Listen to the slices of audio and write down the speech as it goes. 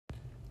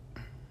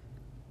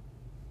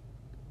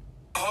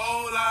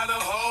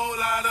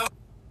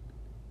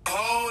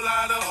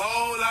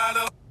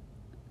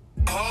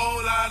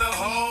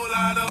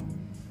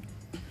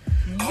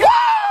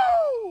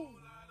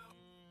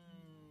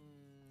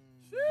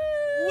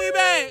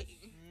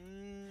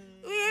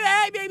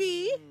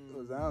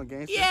sound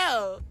gangster.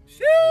 Yeah.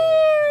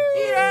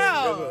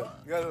 Yeah.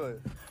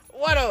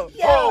 What up?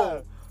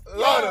 Oh,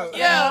 Lotta.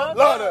 Yeah.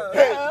 Lotta.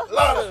 Hey.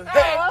 Lotta.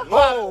 Hey.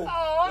 Oh.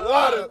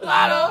 Lotta.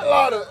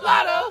 Lotta.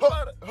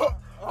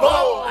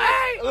 Oh,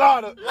 hey.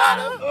 Lotta.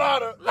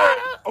 Lotta.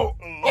 Oh,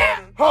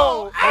 Yeah.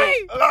 oh,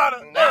 Hey.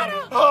 Lotta.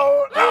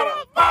 Oh,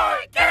 Lotta.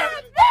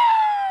 Podcast.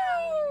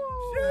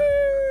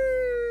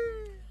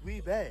 We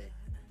back.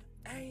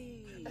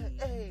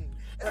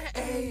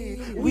 Hey,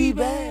 we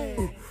back.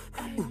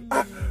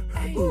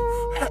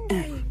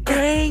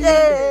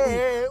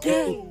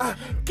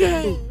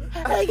 Gang.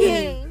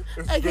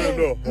 It's been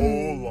a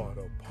whole lot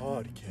of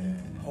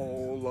podcasts.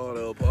 Whole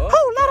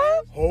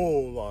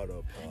lot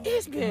of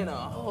It's been a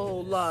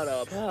whole lot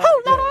of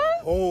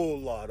whole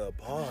lot of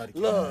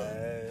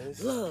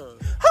podcasts.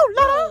 love.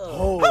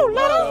 Whole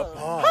lot of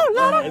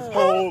podcasts.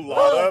 Whole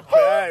lot of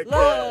podcasts.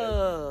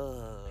 Love.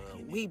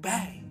 We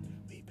back.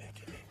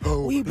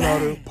 Whole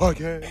lot of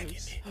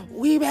podcasts.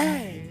 We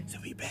back.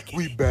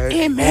 We back.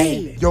 In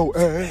May. Yo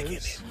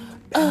ass.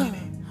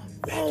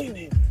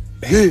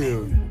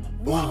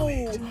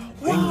 Whoa.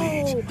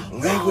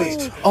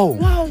 Language.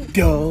 Whoa.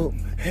 Dub.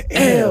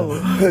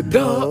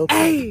 Dub.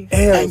 Hey.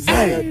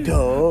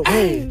 Dub.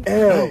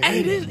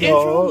 Hey, this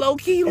intro low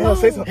key long.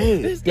 Say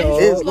something. This It's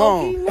intro low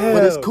long, key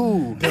but it's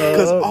cool.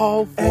 Cause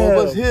all four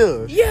of us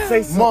here.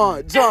 Yeah.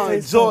 Mark,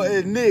 John,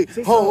 Jordan, Nick,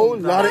 whole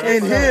lot of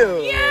in here.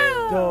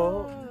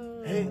 Yeah.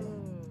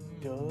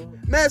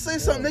 Man, say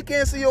something. They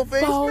can't see your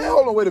face. Phone. Man,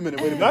 hold on. Wait a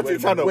minute. Not you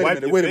trying to wipe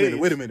your face.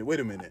 Wait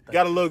a minute.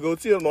 Got a little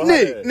goatee on my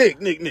head.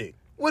 Nick.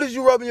 What is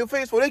you rubbing your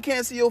face for? They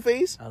can't see your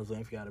face. I was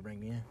waiting for y'all to bring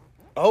me in.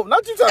 Oh,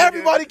 not you trying to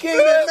Everybody came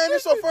in, man.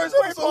 This your first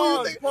episode. Who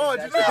you think? Pause.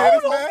 You hear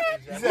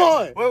this, man? Come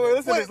on. Wait,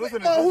 listen to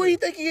this. Who you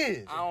think he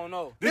is? I don't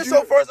know. This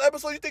your first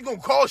episode. You think gonna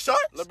call shots?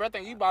 LeBron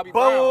think you Bobby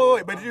Brown.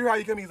 Wait, but did you hear how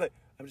you come in? He's like,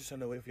 I'm just trying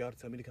to wait for y'all to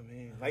tell me to come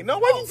in. Like, no,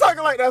 why you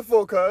talking like that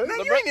for, cuz? Man,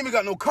 you ain't even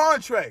got no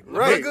contract,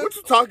 Right, nigga. what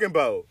you talking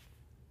about?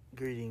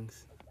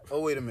 Greetings.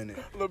 Oh, wait a minute.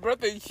 LeBron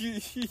think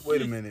he.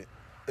 Wait a minute.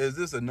 Is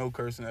this a no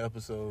cursing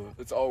episode?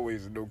 It's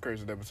always a no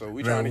cursing episode.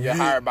 We Man, trying to get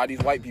hired by these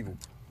white people.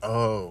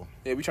 Oh.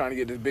 Yeah, we trying to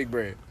get this big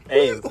bread.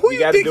 Hey, Who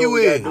you think you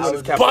is?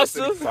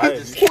 Buster?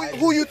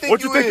 Who you think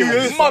What you think you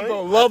is? Mother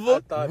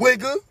lover.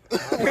 Wigger?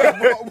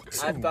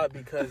 I thought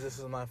because this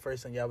is my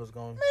first and y'all was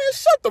going. Man,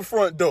 shut the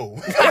front door.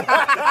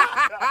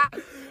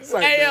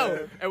 Hey,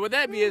 yo. And with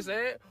that being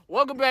said,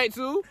 welcome back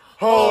to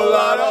Whole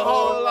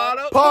lot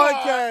of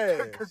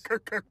podcast.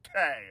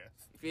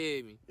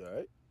 Feel me? You all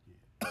right?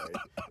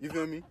 You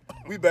feel me?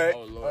 We back.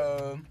 Oh,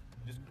 Lord.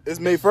 It's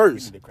May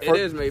 1st. It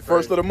is May 1st.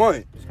 First of the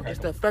month. It's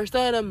the first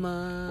of the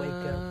month.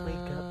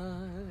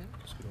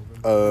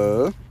 Wake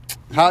up.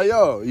 How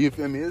y'all? You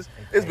feel me?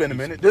 It's been a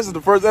minute. This is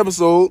the first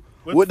episode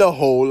with the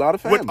whole lot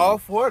of family. With all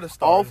four of the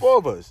stars. All four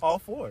of us. All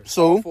four.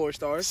 So, 4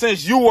 stars.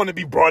 since you want to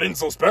be brought in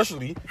so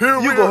specially,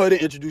 you go ahead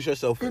and introduce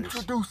yourself first.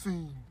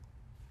 Introducing.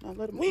 No,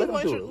 let him We ain't do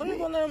it.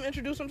 gonna let him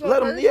introduce himself.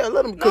 Let him, first. yeah,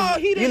 let him. No,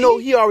 Cause he the- you know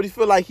he already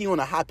feel like he on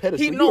a high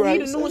pedestal. He You know right,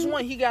 he the newest son?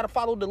 one. He gotta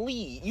follow the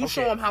lead. You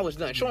show him how it's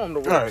done. Show him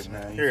the All ropes.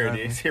 right, man. Here it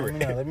is. Here it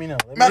is. Let me know.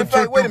 Matter of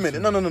fact, wait a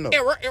minute. No.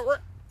 Error.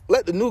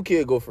 Let the new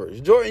kid go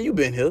first. Jordan, you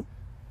been here.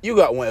 You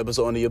got one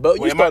episode under your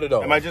belt. You started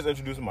off. Am I just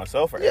introducing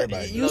myself or Yeah,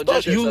 everybody? you No, start.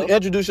 just You yourself.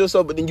 introduce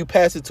yourself, but then you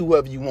pass it to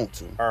whoever you want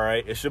to. All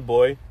right, it's your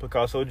boy,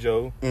 Picasso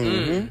Joe,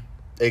 Mm-hmm.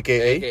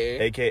 AKA.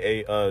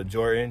 a.k.a.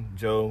 Jordan,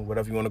 Joe,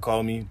 whatever you want to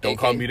call me. Don't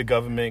call me the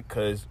government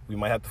because we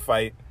might have to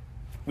fight.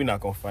 We're not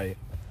going to fight.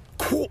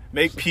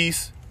 Make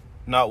peace,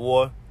 not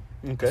war.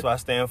 Okay. That's what I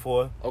stand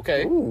for.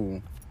 Okay.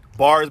 Ooh.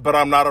 Bars, but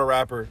I'm not a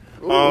rapper.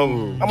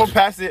 I'm gonna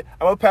pass it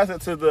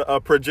to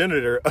the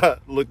progenitor.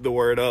 Look the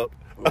word up.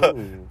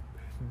 Ooh.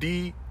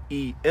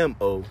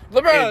 DEMO.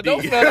 LeBron,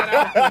 don't spell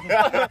that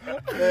out.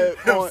 Man,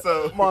 come on,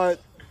 So- come on.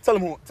 Tell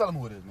him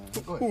who it is, man.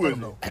 Go ahead. Who Let is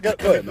him know. it? Go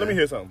ahead, Let me man.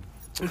 hear something.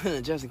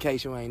 Just in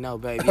case you ain't know,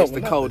 baby, it's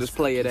the coldest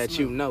player that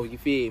you know. You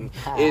feel me?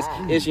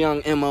 It's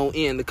young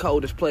MON, the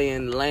coldest player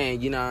in the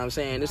land. You know what I'm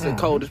saying? It's the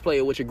coldest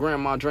player with your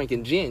grandma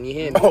drinking gin. You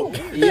hear me?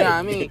 You know what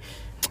I mean?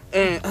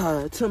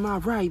 And to my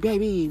right,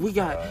 baby, we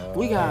got a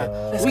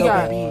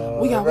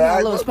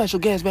little special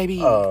guest, baby.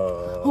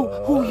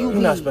 Who you?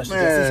 You're not special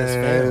guest. This is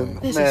family.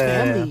 This is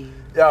family.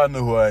 Y'all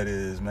know who it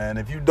is, man.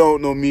 If you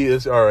don't know me,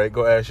 it's all right.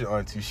 Go ask your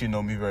auntie. She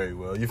know me very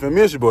well. You feel me?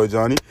 It's your boy,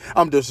 Johnny.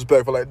 I'm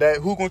disrespectful like that.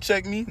 Who gonna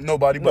check me?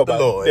 Nobody but the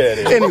Lord. There it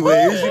is.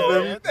 Anyways, you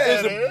feel me?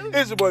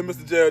 It's your boy,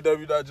 Mr.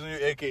 JLW.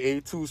 Jr., a.k.a.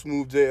 Too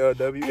Smooth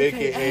JLW,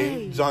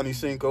 a.k.a. Johnny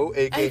Cinco,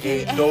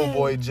 a.k.a.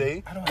 Doughboy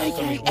J,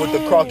 with the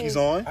Crockies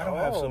on. I don't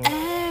have some.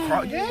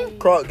 Croc game?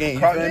 Croc game,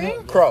 you feel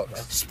me?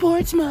 Crocs.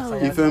 Sports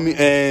mode. You feel me?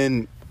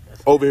 And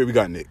over here we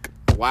got Nick.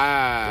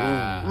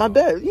 Wow. My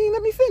bad. You ain't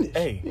let me finish.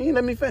 Hey. You ain't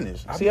let me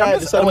finish. See, I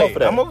had to set him up for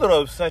that. I'm a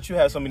little upset you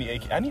have so many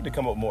AK. I need to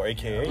come up with more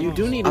AKA. You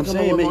do need to I'm come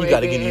saying, up with man, more you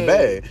gotta get in your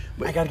AKAs. bag.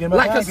 But I gotta get my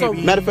Like bag, a so-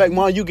 baby. matter of fact,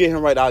 Mom, you get him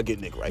right, I'll get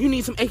Nick right. You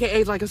need some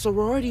AKAs like a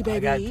sorority,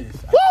 baby. I got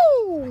this.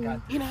 Woo!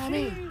 You know what I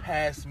mean?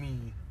 Pass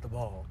me the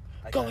ball.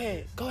 Go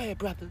ahead,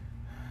 brother.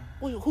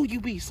 Who you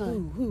be,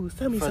 son?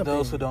 Tell me For something.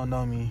 those who don't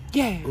know me,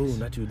 Yeah. Ooh,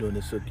 not you doing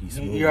this silky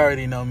smooth. you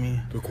already know me.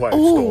 The Quiet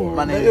Ooh. Storm.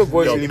 My name Your is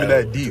voice Yo, ain't even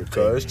that deep,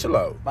 cuz. Chill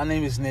out. My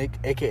name is Nick,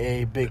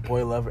 aka Big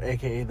Boy Lover,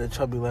 aka the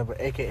Chubby Lover,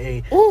 aka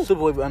Ooh.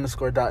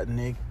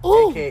 Superboy_Nick,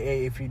 Ooh.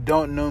 aka if you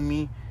don't know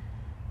me,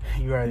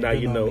 you already Now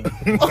you know. me.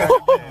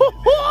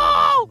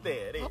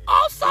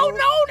 Also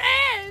known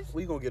as.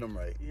 We gonna get him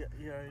right. You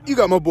already know. You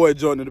got my boy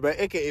Jordan in the back,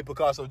 aka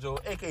Picasso Joe,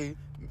 aka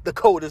the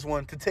coldest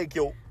one to take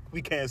your.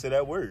 We can't say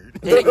that word.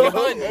 Take your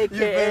hun. You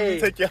feel me?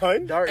 Take your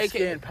hun. Dark AKA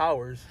skin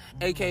powers.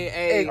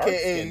 AKA.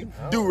 AKA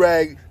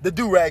do-rag, the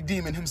do-rag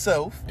demon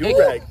himself.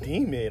 Do-rag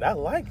demon. I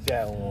like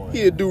that one.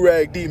 He a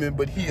do-rag demon,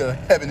 but he a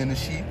heaven in the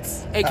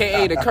sheets.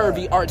 AKA the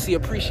curvy artsy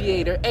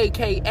appreciator.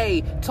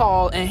 AKA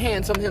tall and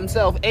handsome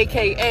himself.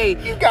 AKA.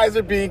 You guys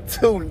are being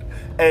too.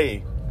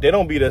 Hey, they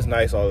don't beat us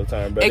nice all the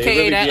time, but AKA they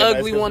really that be a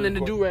ugly nice one in the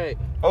person. do-rag.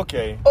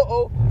 Okay.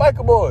 Uh-oh,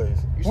 biker boys.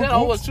 You said I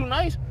was too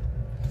nice?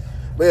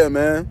 But yeah,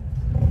 man.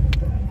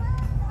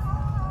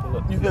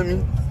 You feel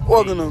me?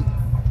 Welcome them.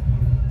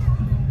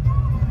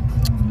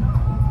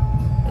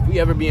 If we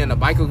ever be in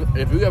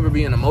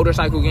a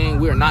motorcycle gang,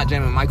 we are not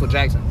jamming Michael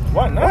Jackson.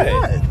 Why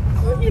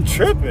not? You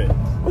tripping?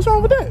 What's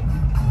wrong with that?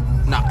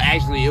 No,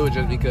 actually, it was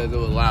just because it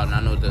was loud, and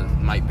I know the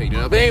mic picked it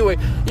up. But anyway,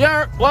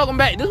 yeah, welcome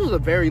back. This was a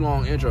very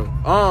long intro.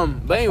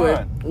 But anyway,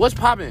 Fine. what's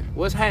popping?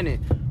 What's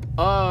happening? You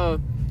know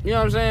what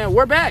I'm saying?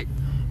 We're back,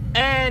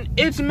 and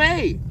it's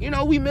May. You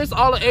know, we missed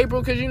all of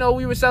April because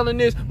we were selling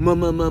this merch.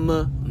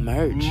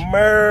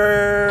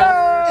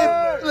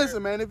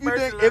 Listen, man, if you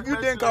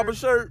didn't cop a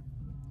shirt,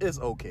 it's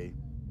okay.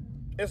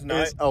 It's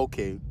not. It's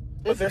okay.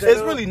 But It's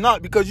there's really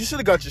not because you should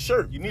have got your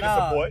shirt. You need Nah,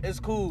 to support. it's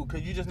cool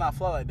because you just not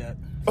fly like that.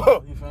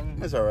 Oh, You feel me?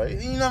 it's all right.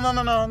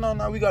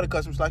 No. We got a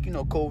custom stock.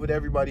 COVID.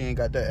 Everybody ain't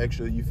got that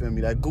extra. You feel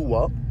me? That goo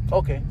up.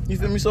 Okay, You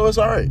feel me? So it's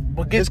all right.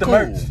 but get It's the cool.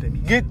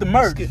 merch. Get the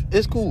merch.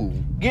 It's cool.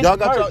 Get Y'all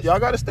the got merch. y'all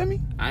got a stemmy?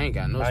 I ain't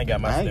got no. I ain't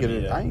got my I ain't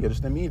stimmy yet. get a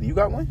stemmy either. You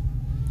got one?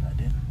 I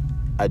did.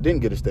 I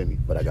didn't get a stemmy,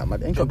 but I got my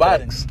income Joe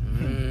tax.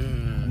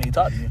 I need to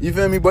talk to you. You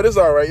feel me? But it's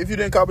all right. If you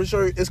didn't cop a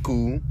shirt, it's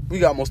cool. We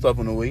got more stuff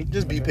on the way.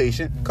 Just be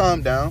patient,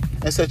 calm down,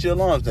 and set your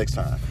alarms next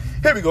time.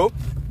 Here we go.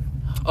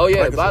 Oh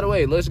yeah, Like I by said. the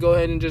way, let's go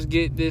ahead and just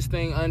get this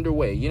thing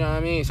underway. You know what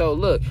I mean? So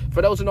look,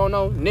 for those who don't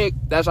know, Nick,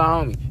 that's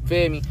our homie.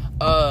 Feel me?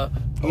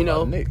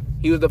 Nick.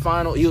 He was the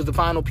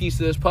final piece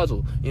of this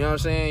puzzle. You know what I'm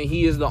saying?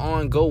 He is the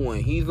on-go one.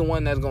 He's the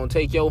one that's gonna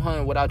take your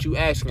hunt without you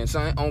asking,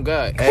 son. On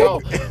God.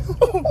 So, you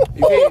feel me?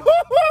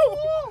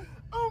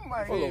 Oh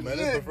my Hold on, man.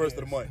 This is the first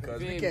of the month,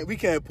 cuz Feel me? we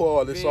can't pour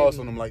all this Feel sauce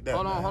me? on them like that.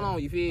 Hold man.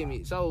 on, you feel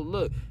me? So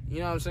look, you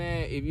know what I'm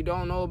saying? If you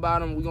don't know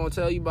about him, we're gonna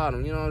tell you about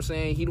him. You know what I'm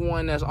saying? He the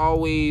one that's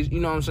always, you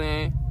know what I'm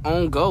saying,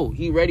 on go.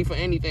 He ready for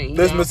anything. He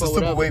This down Mr. for Super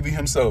whatever. Wavy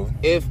himself.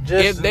 If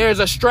there's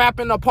a strap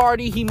in the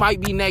party, he might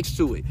be next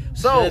to it.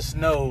 So Just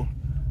know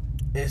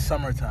it's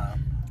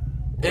summertime.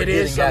 it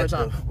is getting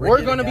summertime. active. We're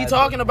getting gonna be active.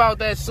 talking about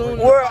that soon. in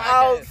the We're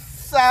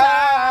podcast.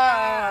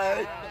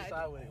 outside.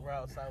 We're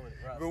outside with it.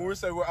 When we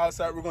say we're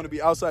outside, we're going to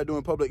be outside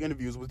doing public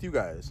interviews with you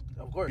guys.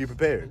 Of course. Be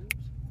prepared.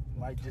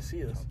 Might just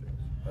see us.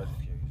 But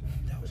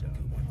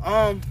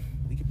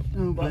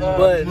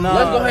nah.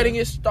 let's go ahead and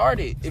get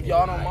started if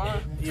y'all don't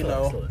mind.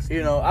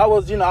 I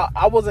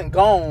wasn't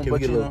gone, Can we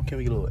but get a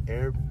little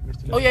air,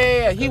 Mr. Oh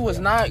yeah. He was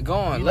not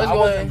gone. Let's I go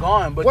wasn't ahead.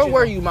 gone, but Where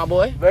were you, my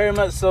boy? Very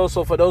much so.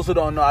 So for those who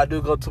don't know, I do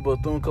go to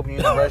Bethune-Cookman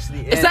University.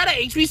 Is and that a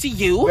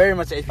HBCU? very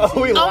much HBCU?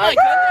 Oh my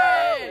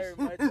Very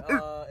goodness!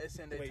 much. It's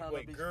in Daytona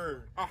Beach.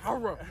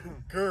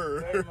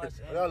 Very much.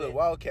 Y'all little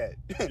wildcat.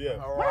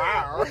 Yeah.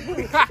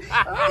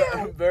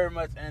 Very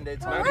much in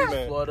Daytona Beach,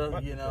 Man.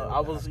 Florida.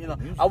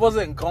 I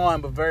wasn't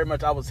gone, but very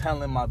much I was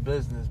handling my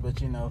business.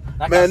 But like Man,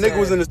 I nigga said,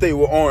 was in the state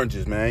with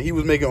oranges, man. He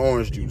was making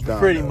orange juice down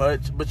pretty there.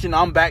 much. But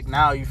I'm back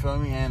now. You feel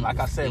me? And like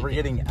I said, we're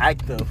getting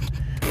active.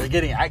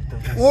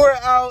 We're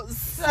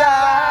outside.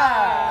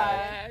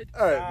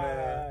 All right,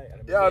 man.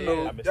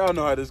 Y'all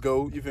know how this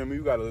go. You feel me?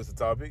 We got a list of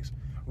topics.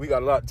 We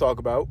got a lot to talk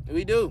about.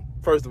 We do.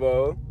 First of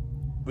all,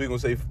 we gonna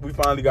say we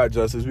finally got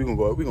justice. We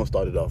gonna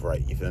start it off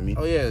right. You feel me?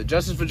 Oh yeah,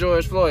 justice for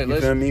George Floyd. You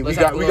feel me? let's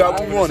We have got a what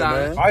we little wanted,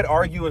 silence. man. I'd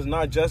argue it's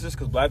not justice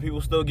because black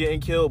people still getting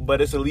killed, but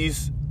it's at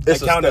least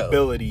It's a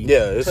accountability.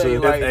 Yeah, it's Tell you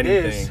a, like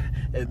anything. this,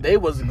 if they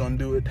wasn't gonna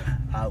do it,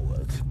 I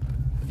was.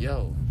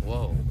 Yo,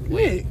 whoa,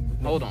 wait,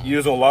 hold on. You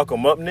just gonna lock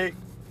them up, Nick?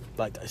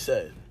 Like I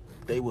said,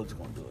 they wasn't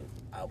gonna do it.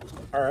 I was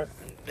gonna. All right.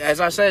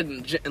 As I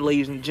said,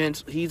 ladies and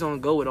gents, he's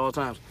on go at all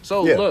times.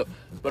 So Yeah. look,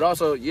 but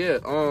also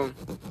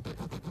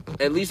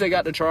at least they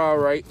got the trial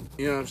right.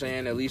 You know what I'm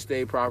saying? At least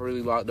they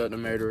properly locked up the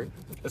murderer.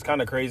 It's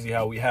kind of crazy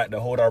how we had to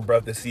hold our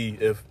breath to see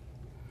if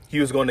he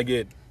was going to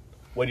get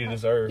what he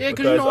deserved. Yeah,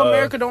 because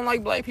America don't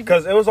like black people.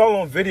 Because it was all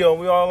on video,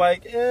 and we all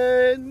like,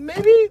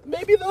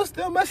 maybe they'll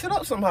still mess it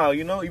up somehow,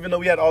 even though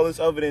we had all this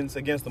evidence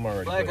against them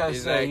already. Like But- I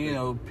Exactly.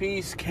 said,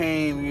 peace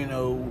came.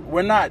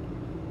 We're not.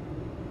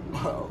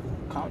 Oh,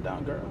 calm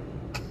down, girl.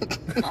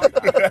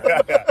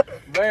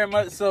 Very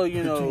much so.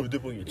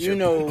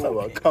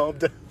 calm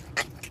down.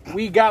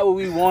 We got what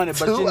we wanted,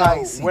 but Too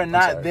icy. we're I'm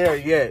not sorry. there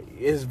yet.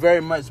 It's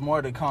very much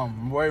more to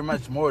come. Very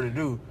much more to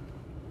do.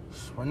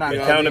 We're not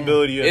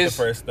Accountability is It's-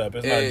 the first step.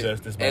 It's not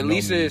just this.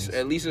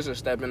 At least it's a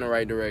step in the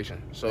right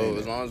direction. So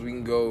as long as we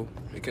can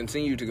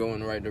continue to go in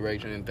the right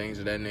direction and things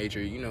of that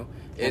nature, you know,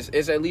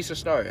 it's at least a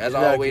start. As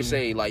I always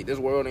say, like, this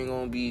world ain't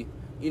gonna be,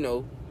 you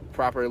know,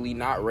 properly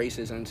not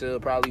racist until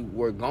probably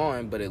we're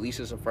gone, but at least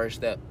it's a first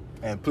step.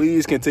 And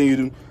please continue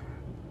to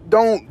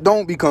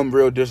don't become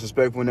real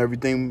disrespectful and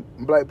everything.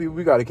 Black people,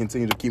 we got to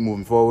continue to keep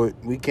moving forward.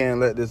 We can't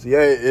let this. Yeah,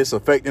 it's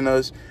affecting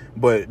us,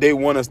 but they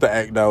want us to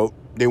act out.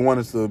 They want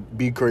us to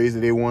be crazy.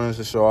 They want us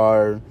to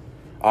show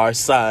our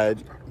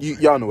side.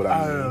 Y'all know what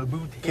I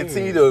mean.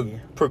 Continue to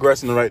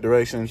progress in the right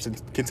direction.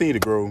 Continue to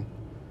grow.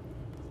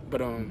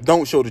 But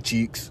Don't show the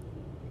cheeks.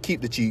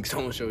 Keep the cheeks.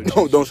 Don't show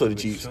the Don't show the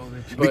cheeks.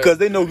 Because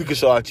they know we can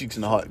show our cheeks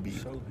in a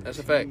heartbeat. that's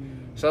a fact.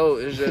 So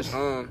it's just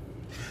so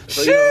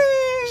Sheesh. you know,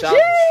 shout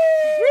out-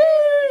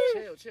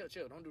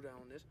 chill. Don't do that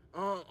on this.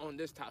 On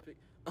this topic.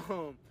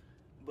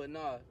 But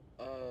nah.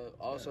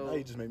 Also, Now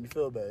you just made me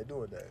feel bad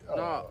doing that.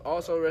 nah.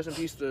 Also, rest in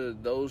peace to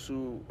those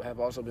who have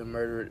also been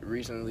murdered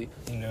recently.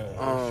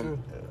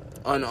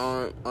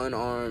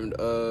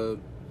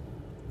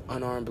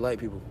 Unarmed black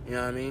people. You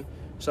know what I mean?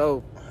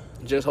 So,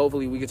 just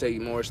hopefully we can take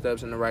more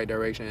steps in the right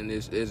direction, and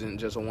this isn't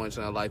just a once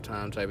in a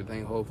lifetime type of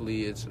thing.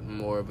 Hopefully, it's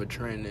more of a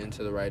trend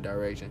into the right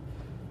direction.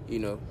 You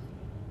know,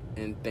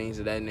 and things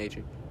of that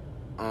nature.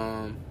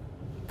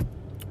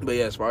 But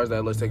yeah, as far as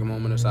that, let's take a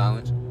moment of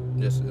silence.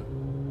 Just to...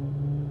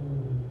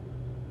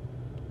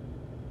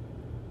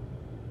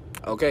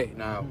 Okay,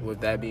 now with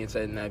that being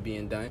said and that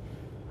being done,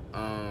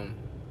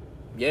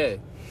 yeah,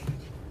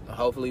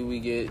 hopefully we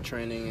get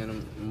trending in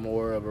a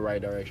more of a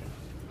right direction.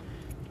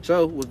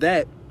 So with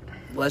that,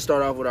 let's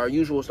start off with our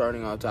usual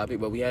starting off topic,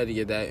 but we had to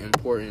get that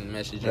important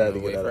message out of the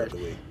way first.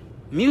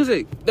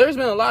 Music. There's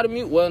been a lot of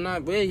music. Well,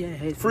 not well, yeah.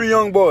 Hey, Free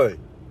Young Boy.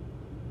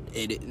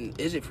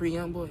 Is it Free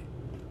Young Boy?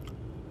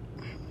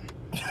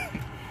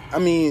 I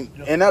mean,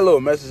 and that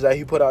little message that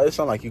he put out, it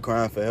sounded like he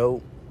crying for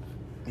help.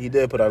 He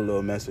did put out a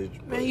little message.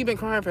 Man, he been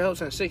crying for help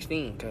since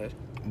 16, cuz.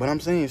 But I'm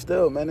saying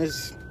still, man,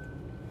 it's...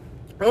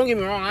 Don't get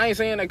me wrong, I ain't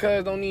saying that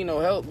cuz don't need no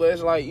help, but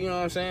it's like, you know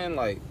what I'm saying?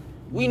 Like,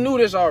 we knew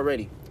this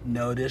already.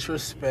 No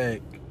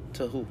disrespect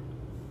To who?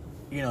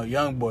 you know,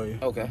 Young Boy.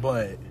 Okay.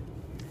 But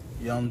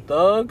Young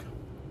Thug,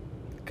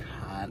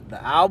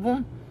 the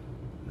album,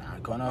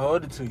 not gonna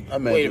hold it to you. I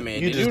mean, Wait a minute,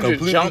 did you just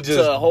completely jump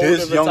to a whole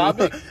diss different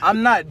topic?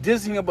 I'm not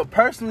dissing him, but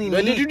personally,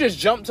 But me, did you just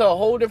jump to a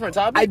whole different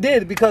topic? I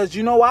did, because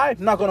you know why?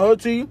 I'm not gonna hold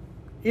it to you.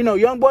 You know,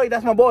 Young Boy,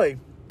 that's my boy.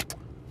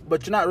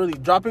 But you're not really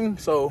dropping,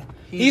 so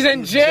He's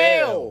in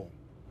jail.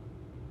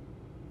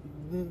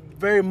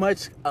 Very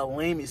much a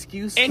lame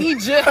excuse. And he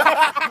just... Wait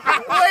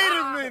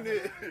a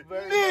minute.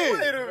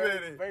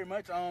 Very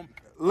much.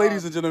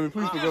 Ladies and gentlemen,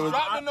 please forgive us.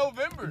 dropped in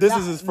November. This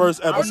is his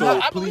first episode,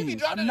 I believe he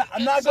please. dropped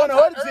I'm not gonna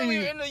hold it to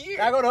you. in the year.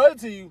 Not gonna hold it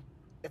to you.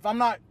 If I'm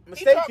not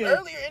He dropped mistaken,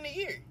 earlier in the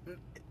year.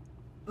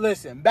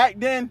 listen. Back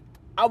then,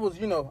 I was,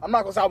 you know, I'm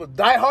not gonna say I was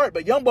diehard,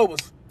 but Young Boy was,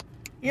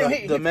 you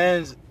know, The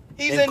man's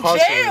He's in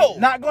incarcerated. jail.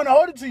 not gonna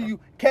hold it to you.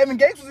 Kevin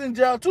Gates was in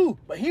jail too,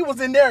 but he was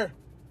in there.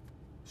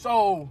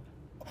 So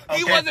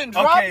He wasn't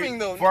dropping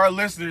though. For our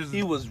listeners,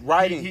 He was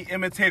writing. He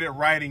imitated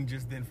writing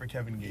just then for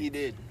Kevin Gates. He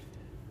did.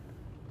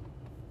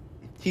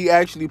 He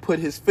actually put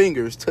his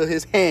fingers to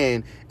his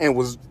hand and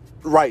was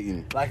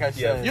writing. like I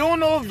said, You don't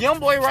know if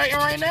YoungBoy writing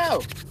right now.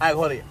 I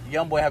hold it.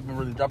 Young Boy haven't been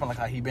really dropping like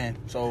how he been.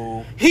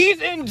 So He's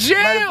in Matter of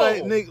fact,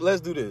 jail. Nick, let's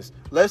do this.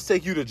 Let's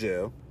take you to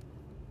jail.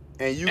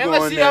 And you And go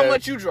let's in see there. how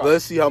much you drop.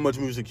 Let's see how much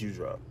music you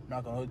drop. I'm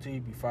not gonna hold it to you.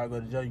 Before I go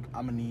to jail,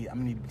 I'm gonna need to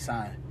be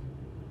signed.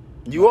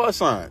 You are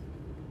signed.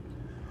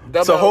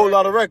 It's a whole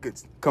lot of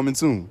records coming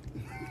soon.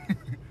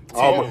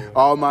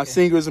 all my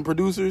singers and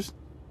producers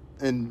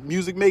and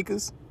music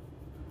makers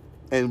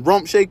and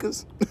rump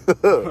shakers.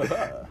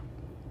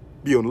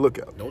 Be on the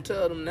lookout. Don't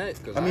tell them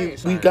that. Cause I mean, ain't we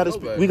signing gotta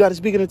nobody. we gotta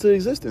speak it into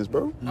existence,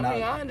 bro. I mean,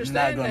 I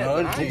understand not that, gonna but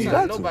hold I it ain't to you.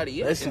 signing nobody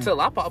yet Listen.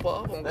 until I pop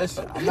up.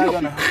 Listen, I'm not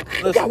gonna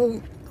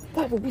listen.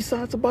 Why would we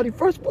sign somebody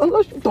first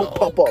unless you don't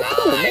pop off?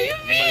 Come on, man.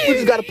 God. We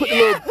just gotta put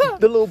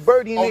the little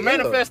birdie in Oh, the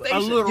manifestation. A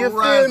little You feel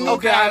razzle me?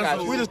 Okay, I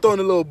got you. We just throwing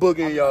a little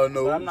boogie in y'all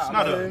know. But I'm not- It's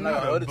not I'm a, not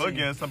gonna hold it to you.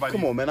 boogie and somebody.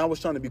 Come on, man. I was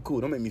trying to be cool.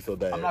 Don't make me feel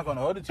bad. I'm not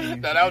gonna hold it to you.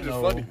 That was You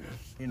just know, funny.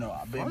 You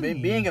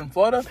know, being in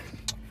Florida,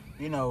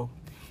 you know,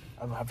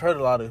 I've heard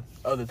a lot of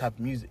other type of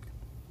music.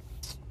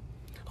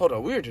 Hold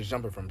on, we're just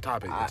jumping from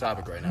topic to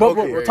topic right now. But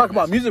Okay. we're talking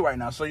about music right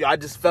now, so I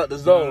just felt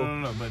as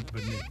No, though but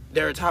Nick.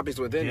 There are topics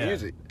within Yeah.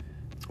 music.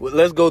 Well,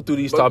 let's go through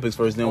these topics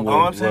first, then we'll.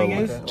 All I'm saying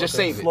roll. is, Just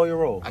save it. slow your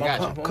roll. I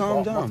got you.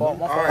 Calm down. My fault.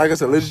 Like I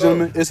said, ladies and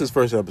gentlemen, it's his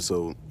first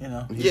episode. You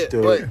know, He's Yeah,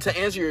 still- but to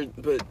answer your,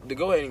 but to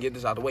go ahead and get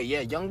this out of the way,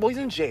 yeah, YoungBoy's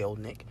in jail,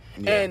 Nick,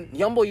 Yeah. and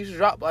YoungBoy used to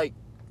drop like,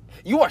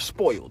 you are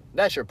spoiled.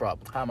 That's your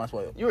problem. how am I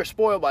spoiled? You were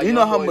spoiled by. you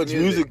know how YoungBoy's much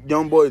music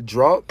Young Boy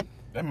drop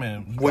That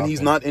man. when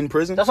he's not in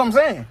prison. That's what I'm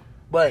saying.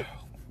 But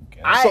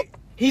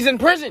He's in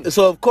prison.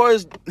 So of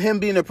course, him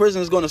being in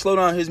prison is going to slow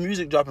down his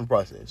music dropping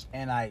process.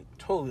 and I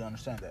totally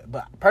understand that.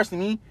 But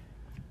personally, me,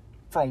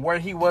 from where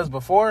he was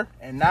before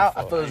and now,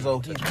 I feel as though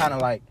he's kind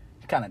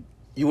of.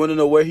 You want to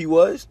know where he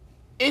was?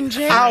 In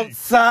jail.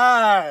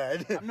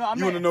 Outside. No,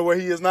 You want to know where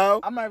he is now?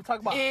 I'm not even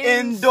talking about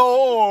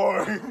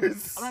Indoors.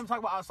 I'm not even talking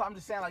about outside. I'm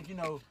just saying, like, you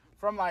know,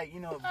 from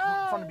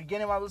the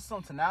beginning when I was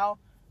listening to now,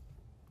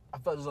 I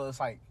felt as though it's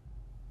like,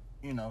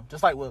 you know,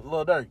 just like with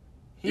Lil Durk.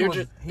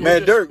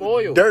 Man,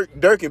 spoiled.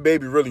 Dirk and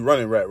Baby really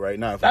running rap right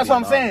now. That's what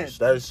I'm saying.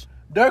 That's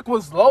Durk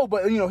was low,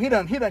 but you know, he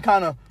done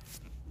kind of.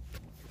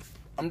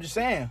 I'm just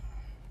saying.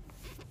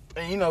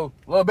 And you know,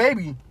 Lil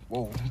Baby.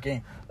 Whoa,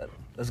 okay.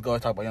 Let's go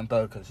and talk about Young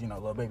Thug because you know,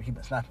 Lil Baby, he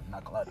been snapping.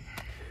 Not gonna lie to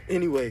you.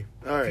 Anyway,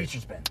 all right.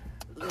 Features been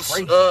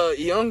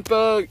crazy. Young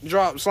Thug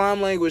dropped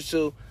Slime Language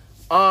too.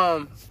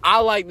 I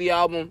like the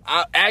album.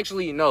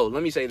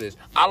 Let me say this.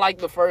 I like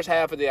the first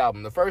half of the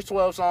album. The first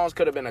 12 songs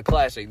could have been a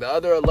classic. The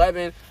other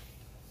 11,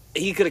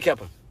 he could have kept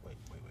them. Wait.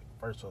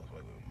 First off,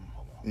 wait.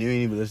 Hold on. you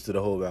didn't even listen to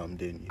the whole album,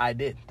 didn't you? I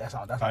did. That's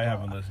all. I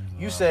haven't listened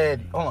to You the said,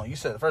 album. hold on. You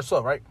said the first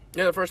 12, right?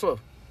 Yeah, the first 12.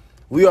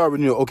 We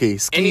already know. Okay,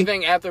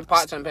 Anything after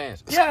Pots and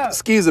Pans? Yeah.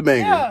 Ski's a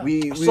banger. Yeah.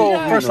 We So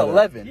we first know that.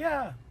 11.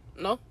 Yeah.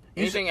 No.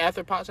 Anything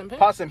after Pots and Pans?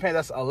 Pots and Pans,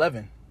 that's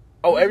 11.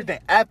 Oh, everything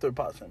after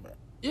Pots and Pans.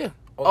 Yeah.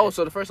 Okay. Oh,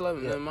 so the first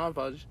 11. Yeah. Then my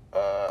apologies.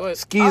 Go ahead.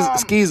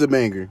 Ski's a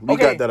banger. We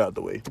okay. got that out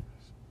the way.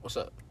 What's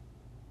up?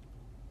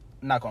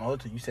 I'm not gonna hold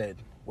to you. You said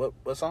what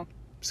song?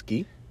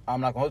 Ski. I'm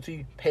not gonna hold to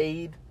you.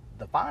 Paid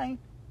the Fine.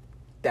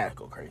 That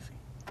go crazy.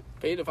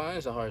 Pay the Fine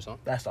is a hard song.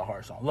 That's a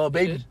hard song. Lil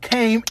Baby is.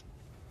 came.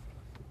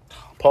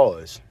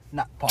 Pause.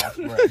 Not pause.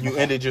 You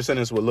ended your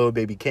sentence with Lil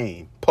Baby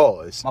Kane.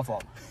 Pause. My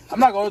fault. I'm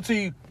not gonna hold to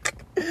you.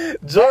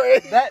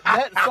 Jordan.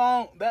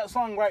 That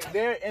song right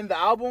there in the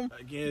album.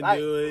 I can't like,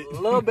 do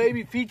it. Lil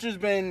Baby features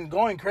been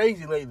going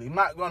crazy lately. I'm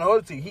not gonna hold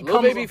it to you.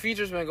 Lil Baby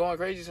features been going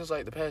crazy since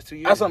like the past 2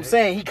 years. That's what I'm Nick.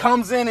 saying. He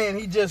comes in and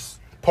he just.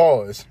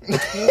 Pause.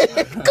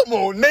 Come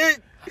on,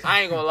 Nick.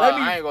 I ain't gonna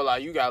lie.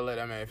 You gotta let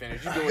that man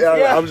finish. You doing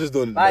Yeah, I'm just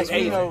doing Like,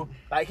 this. you know,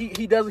 like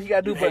he does what he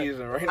gotta do. But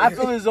hazing right I now.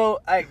 feel as though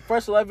like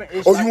first 11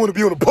 is. Oh, you want to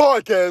be on the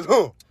podcast,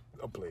 huh?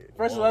 I'll play it.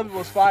 First 11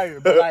 was fire,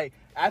 but like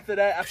after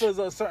that, I feel as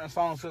though certain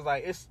songs, cause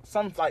like it's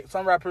some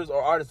rappers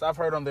or artists I've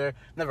heard on there,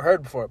 never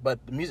heard before,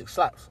 but the music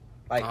slaps.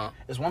 Like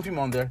there's one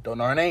female on there, don't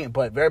know her name,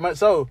 but very much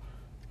so,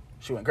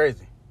 she went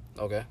crazy.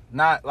 Okay.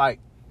 Not like,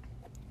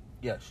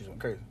 yeah, she went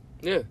crazy.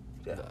 Yeah.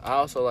 Yeah. I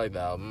also like the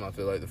album. I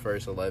feel like the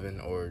first 11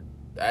 or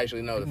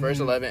actually no, the first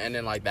 11 and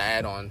then like the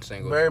add-on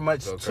single. Very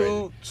much go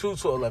crazy. 2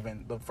 to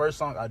 11. The first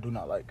song I do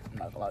not like. I'm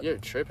not gonna lie. You're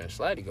tripping.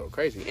 Slatty go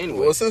crazy. Anyway.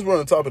 Well, since we're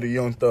on top of the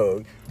Young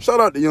Thug, shout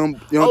out to Young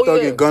Oh,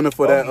 Thug yeah. and Gunna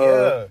for that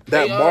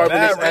They,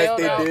 marvelous they act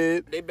bailed out. they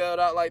did. They bailed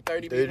out like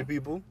 30 30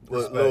 people. people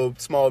with little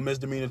small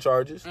misdemeanor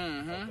charges.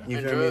 Mm-hmm. You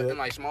And, feel me? and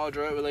like small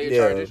drug related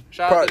charges.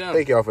 Shout out to them.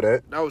 Thank y'all for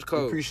that. That was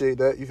cool. Appreciate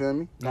that. You feel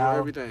me? Now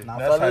everything. Now,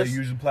 That's how fellas, you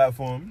use the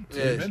platform. To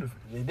Yes. your benefit.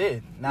 they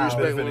did. Now,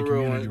 Respect Benefit when the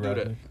real community, ones do that.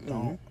 rather.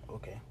 no,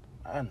 okay,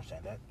 I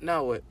understand that.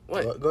 Now what?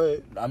 What? Go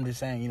ahead. I'm just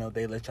saying, you know,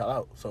 they let y'all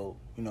out, so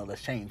you know,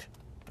 let's change.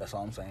 That's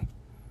all I'm saying.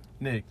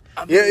 Nick,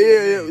 I mean,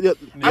 Yeah.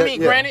 I mean,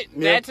 granted,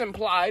 yeah. that's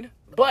implied,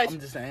 but I'm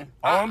just saying.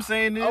 all I'm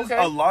saying is okay.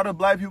 a lot of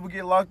black people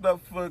get locked up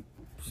for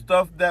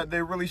stuff that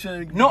they really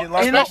shouldn't No, get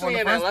locked and up for especially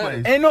in the in first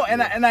Atlanta. place. And no,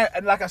 and I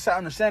like I said, I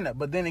understand that,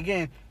 but then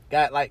again,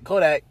 got like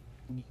Kodak,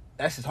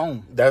 that's his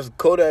home. That's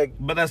Kodak.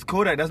 But that's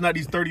Kodak. That's not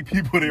these 30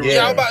 people they Yeah. were. yeah,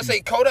 I was about to say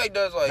Kodak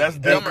does like That's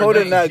And dumber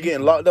Kodak things. not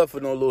getting locked up for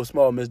no little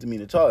small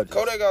misdemeanor charges.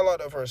 Kodak got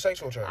locked up for a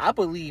sexual charge. I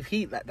believe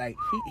he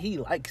he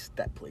likes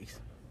that place.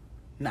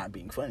 Not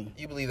being funny.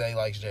 You believe that he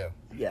likes jail?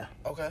 Yeah,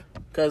 Okay.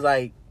 cause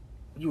like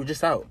you were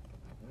just out.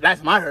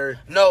 That's my heard.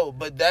 No,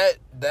 but that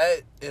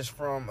is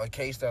from a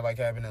case that like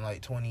happened in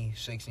like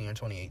 2016 or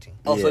 2018.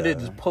 Oh, so they're Yeah.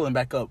 just pulling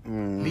back up.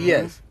 Mhm.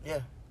 BS. Yeah.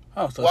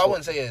 Oh, so Well, I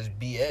wouldn't say it's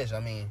BS. I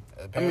mean,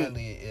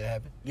 apparently it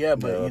happened. yeah,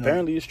 but Yeah, you know,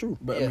 apparently it's true.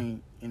 but Yeah. I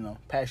mean, you know,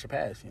 pass your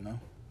pass. You know,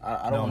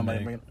 I don't No, want nobody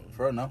Nick. bring it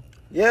for real. No.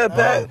 Yeah,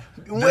 Pat.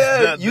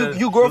 Well,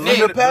 You grow from Nick,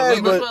 the past, let's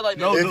put it but like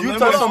No, this. the if you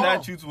limited touch some,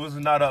 statutes was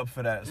not up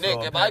for that. Nick,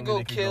 so if I apparently go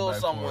they could kill back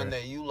for someone it.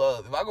 that you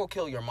love, if I go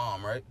kill your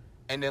mom, right,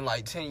 and then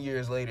like 10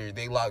 years later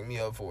they lock me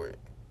up for it,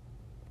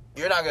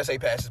 you're not gonna say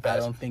pass is I pass.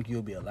 don't think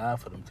you'll be alive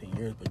for them 10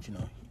 years, but you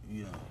know.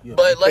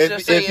 But let's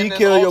just say if he in this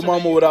kill your alternate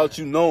mama without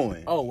you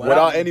knowing, Oh,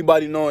 without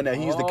anybody knowing that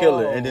he's the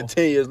killer, and then Oh.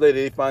 10 years later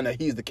they find that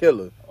he's the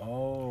killer,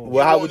 Oh.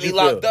 well, how want would me you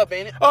locked feel? up,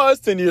 ain't it? Oh,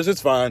 it's 10 years.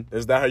 It's fine.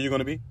 Is that how you're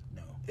gonna be?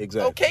 No.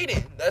 Exactly. Okay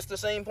then, that's the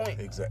same point.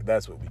 Exactly.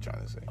 That's what we're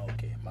trying to say.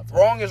 Okay. My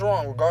fault. Wrong is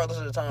wrong, regardless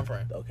of the time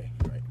frame. Okay.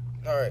 You're right.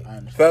 All right, I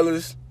understand.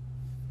 Fellas,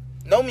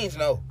 no means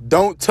no.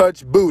 don't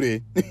touch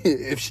booty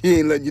if she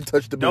ain't letting you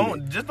touch the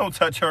booty. Don't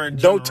touch her in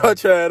general. Don't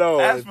touch her at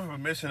all. Ask for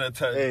permission to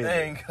touch. Hey.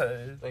 Dang,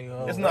 cuz. Like,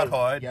 It's not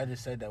hard. Yeah, I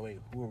just said that. Wait,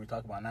 who are we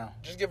talking about now?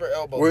 Just give her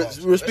elbow. We're bumps.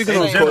 speaking It's on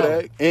the same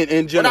Kodak thing.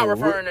 in We're general.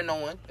 not referring to no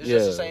one. It's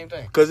just the same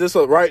thing. Because it's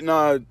right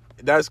now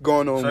that's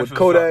going on with Sexual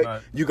Kodak.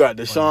 assault, You got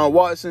Deshaun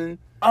Watson.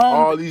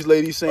 All these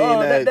ladies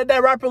saying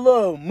that rapper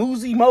Lil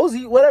Mosey,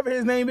 whatever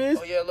his name is.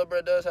 Oh yeah, Lil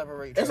Bro does have a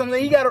rape. That's charge.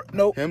 something he got.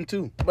 Nope. him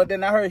too. But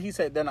then I heard he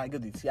said they're not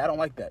good. See, I don't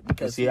like that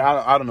because See,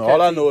 I don't know.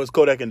 All I know is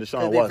Kodak and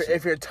Deshaun Watson.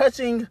 if you're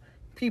touching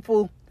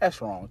people, that's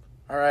wrong.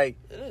 All right,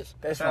 It is.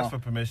 that's Ask wrong. for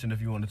permission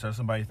if you want to touch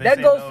somebody. If they That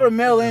say goes no, for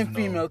male it's and no.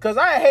 female. Because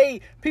I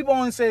hate people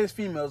only say it's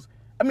females.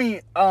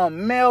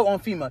 male on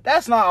female.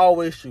 That's not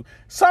always true.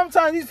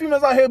 Sometimes these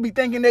females out here be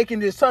thinking they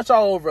can just touch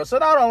all over us, so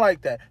I don't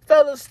like that.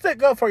 Fellas,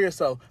 stick up for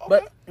yourself.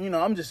 Okay. But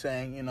I'm just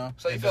saying,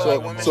 So you feel So,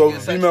 like women so should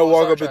if get a female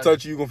walk up sexual and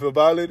touch you, you gonna feel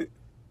violated?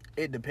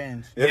 It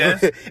depends.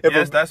 Yes,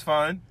 If that's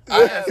fine.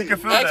 I You can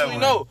feel that actually,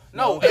 way.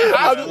 no.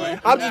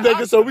 I'm just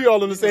making sure we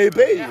all on the same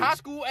page. In high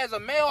school, as a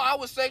male, I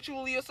was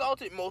sexually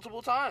assaulted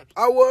multiple times.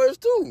 I was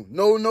too.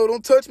 No,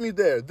 don't touch me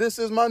there. This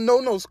is my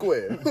no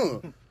square.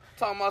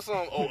 Talking about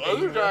some,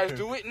 other guys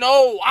do it.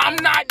 No, I'm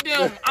not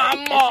them. I'm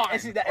mine.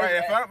 And see, that- Right,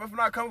 and- if I'm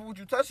not comfortable with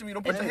you touching me,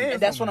 don't put your hands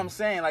and that's on what me. I'm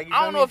saying. Like,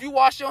 I don't know if you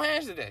washed your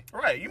hands today.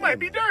 Right, you might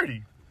be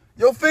dirty.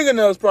 Your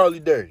fingernails probably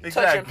dirty.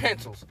 Touching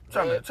pencils.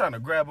 Trying to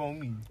grab on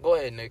me. Go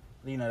ahead, Nick.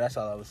 that's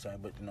all I was saying.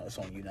 But it's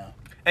on you now.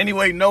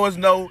 Anyway, no is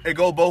no. It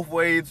go both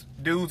ways.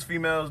 Dudes,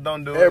 females,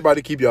 don't do it.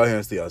 Everybody keep your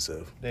hands to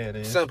yourself. There it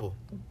is. Simple.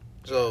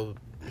 So,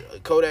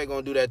 Kodak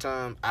gonna do that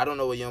time. I don't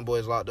know what Young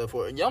Boy's locked up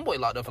for. Young Boy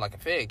locked up for like a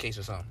Fed case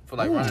or something. For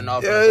like running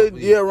off.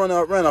 Yeah, ran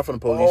out from the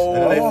police. And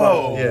then they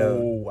found,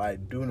 Oh, I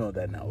do know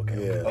that now.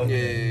 Okay. Yeah.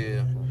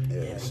 Yeah.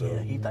 Yeah, so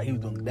He thought he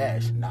was doing the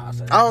dash. Nah,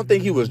 son. I don't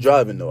think he was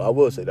driving though. I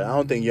will say that. I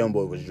don't think Young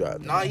Boy was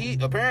driving. Nah, he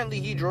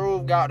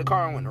drove, got out the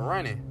car and went to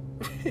running.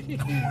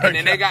 And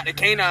then they got the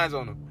canines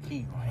on him.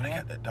 He They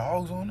got the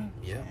dogs on them.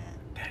 Yeah.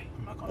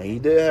 And he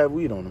did have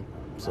weed on him.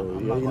 So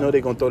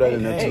they gonna throw that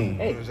in there too.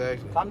 Hey,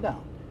 Exactly. calm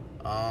down.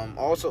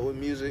 Also with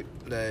music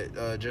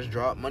that just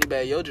dropped,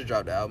 Moneybagg Yo just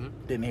dropped the album.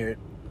 Didn't hear it.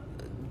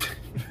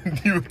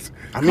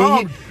 I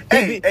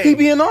mean, he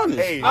being honest.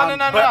 Hey, No.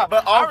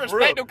 but I off respect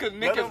real. him because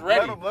Nick Let is him-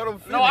 ready. let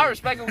him No, I finish.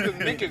 respect him because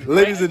Nick is ready.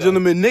 Ladies and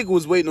gentlemen, Nick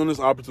was waiting on this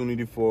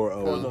opportunity for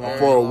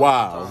a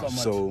while. So much.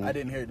 So I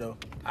didn't hear it though.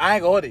 I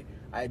ain't gonna hold it.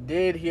 I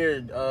did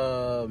hear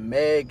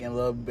Meg and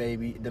Lil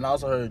Baby. Then I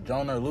also heard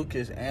Jonah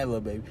Lucas and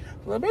Lil Baby.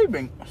 Lil Baby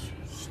been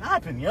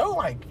snapping, yo.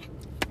 Like,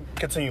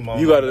 Continue, Mom.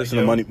 you gotta listen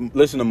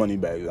to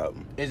Moneybagg's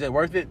album. is it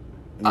worth it?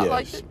 I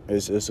liked it.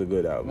 It's a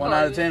good album. 1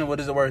 out of 10. What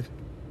is it worth?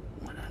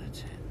 1 out of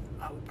 10.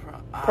 I would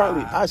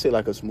Probably I'd say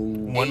like a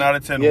smooth 1 out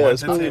of 10. Yeah, 1 to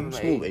smooth, 10.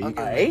 smooth 8. I'll give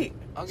him 8.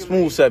 I'll give him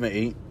Smooth 7,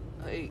 8.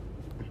 8.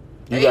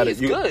 You 8 gotta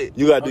is you, good.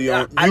 you gotta do your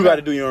I you know.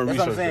 gotta do your own That's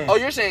what I'm research. saying. Oh,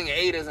 you're saying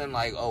 8 is in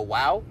like, oh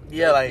wow?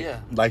 Yeah, like, Yeah.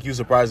 Like you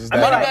surprised us that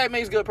Moneybagg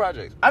makes good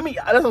projects. I mean,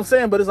 that's what I'm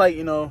saying, but it's like,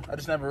 I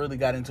just never really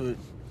got into it.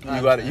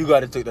 you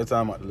gotta take that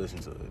time out to listen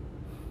to it.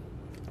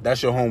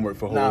 That's your homework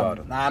for Whole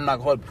Lotta. Nah, I'm not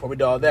gonna hold it before we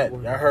do all that.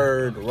 Y'all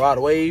heard Rod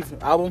Wave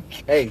album?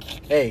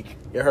 Hey,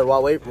 you heard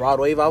Rod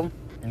Wave album?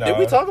 Nah. Did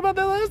we talk about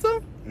that last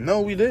time?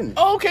 No, we didn't.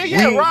 Oh, okay,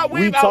 yeah, Rod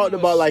Wave we album talked was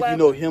about like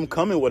slapping. him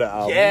coming with an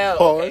album. Yeah,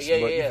 Pause, okay,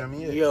 yeah, but yeah. you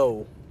feel me?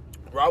 Yo,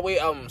 Rod Wave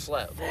album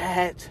slap.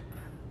 that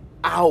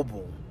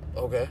album,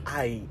 Okay.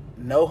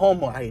 no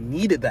homo, I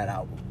needed that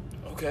album.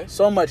 Okay.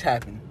 So much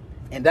happened,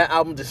 and that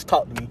album just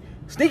talked to me.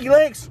 Sneaky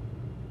Links.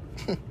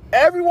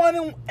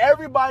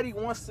 Everybody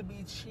wants to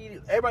be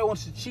cheated. Everybody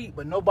wants to cheat,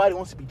 but nobody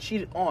wants to be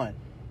cheated on.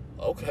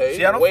 Okay.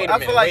 See, I Wait a feel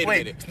minute, like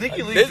wait a minute.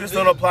 sneaky Like, links just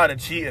don't apply to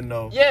cheating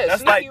though. Yeah,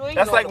 that's sneaky like links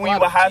that's don't like when you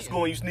apply were to high cheating.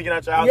 school and you sneaking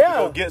out your house Yeah. to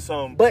go get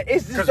some. But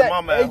it's just 'cause your that.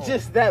 mama at It's home.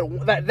 just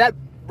that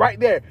right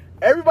there.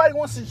 Everybody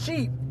wants to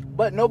cheat,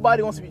 but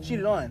nobody wants to be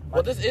cheated on.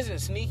 Well, this isn't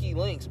Sneaky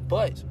Links,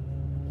 but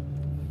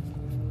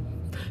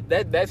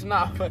that's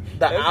not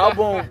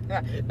album-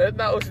 That's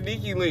not what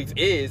Sneaky Links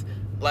is.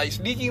 Like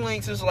Sneaky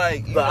Links is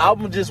like The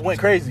album just went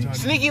crazy.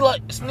 Sneaky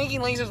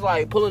Links is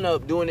like pulling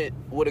up, doing it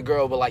with a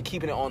girl, but like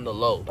keeping it on the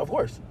low. Of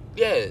course.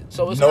 Yeah,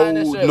 so it's not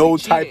necessarily No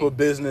cheating. type of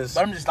business.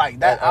 But I'm just like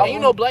that And album. you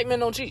know, black men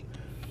don't cheat.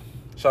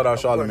 Shout out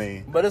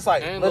Charlamagne. But it's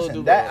like, And Lil listen,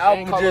 Duval. that And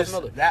album Carlos just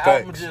Miller.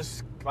 album Facts.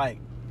 just like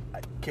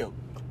killed.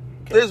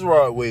 This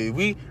Rod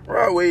Wave.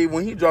 Rod Wave,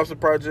 when he drops a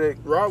project,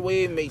 Rod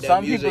Wave made that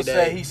Some music people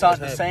that say he sounds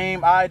the was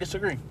same. I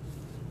disagree.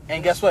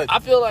 And guess what? I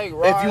feel like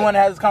Rod, If you want to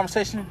have this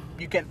conversation,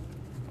 you can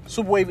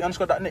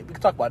superwave_.net. We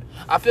can talk about it.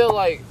 I feel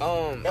like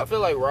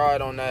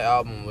Rod on that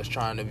album was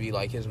trying to be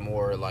like his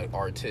more like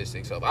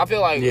artistic stuff. I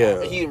feel like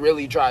Yeah. he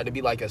really tried to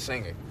be like a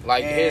singer.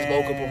 Like his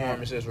vocal And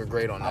performances were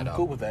great on that I'm album.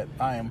 cool with that.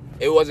 I am.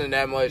 It wasn't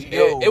that much.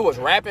 Yo. It was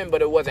rapping,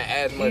 but it wasn't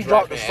as much. He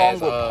dropped the rapping song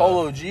as, with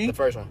Polo G. The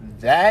first one.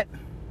 That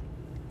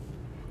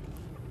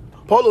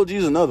Polo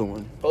G's another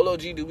one. Polo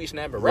G do be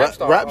snapping. Rap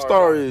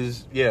Star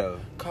is, yeah.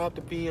 Cop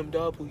the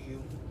BMW.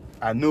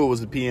 I knew it was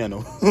the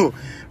piano.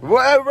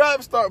 What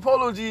Rap Star?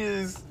 Polo G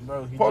is.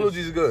 bro. Polo G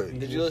is good.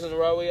 Did you listen to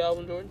Rod Wave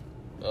album, Jordan?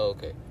 Oh,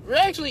 okay.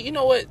 Actually, you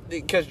know what?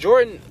 Because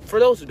Jordan, for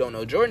those who don't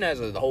know, Jordan has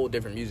a whole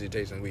different music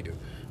taste than we do.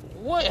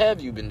 What have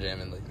you been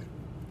jamming lately?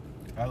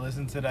 I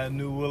listened to that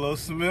new Willow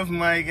Smith,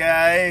 my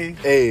guy.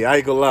 Hey, I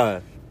ain't gonna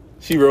lie.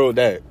 She wrote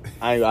that.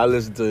 I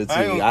listened to it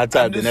too. I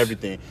typed in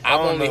everything. I've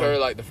don't only know. heard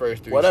like the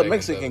first 3 Well, that seconds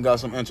Mexican of it. got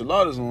some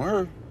enchiladas on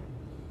her.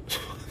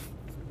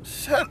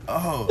 Shut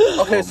up.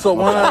 Okay, so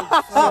one out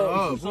of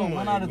Oh, so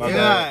 1 out of my 10.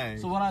 God.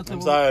 So 1 out of 10.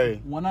 I'm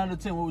sorry. 1 out of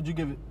 10. What would you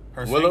give it?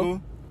 Her Willow?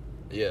 single?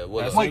 Yeah,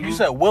 well, That's Wait, you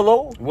said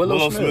Willow?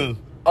 Willow Smith.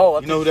 Oh,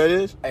 You know who that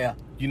is? Yeah.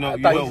 You know, I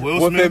you thought know you-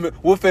 Will Smith?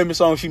 What famous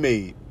song she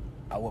made?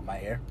 I whip my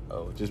hair.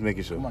 Oh, just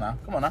making sure. Come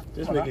on now.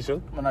 Just Come on making sure.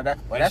 Come on now. Well,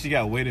 And that's, she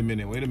got Wait a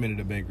Minute,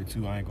 a banger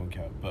too. I ain't gonna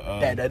count. But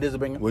that is a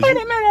banger. Was Wait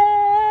you- a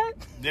minute.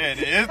 Yeah, it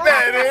is.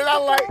 I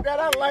like that.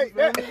 I like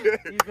that.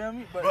 You feel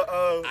me? But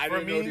I for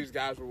didn't know me, these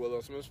guys were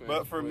Willow Smith fans. but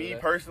for before me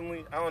that.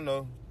 personally, I don't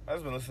know. I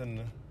just been listening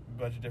to a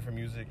bunch of different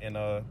music, and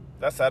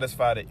that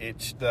satisfied the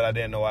itch that I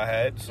didn't know I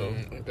had. So,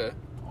 Okay.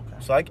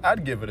 so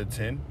I'd give it a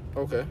 10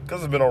 Okay.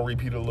 because it's been on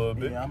repeat a little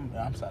bit. Yeah,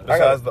 I'm sorry.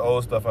 Besides the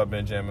old stuff I've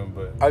been jamming,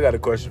 but I got a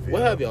question for you.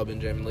 What have y'all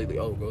been jamming lately?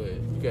 Oh, go ahead.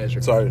 You guys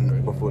are Sorry,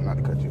 before not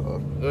to cut you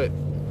off. Go ahead.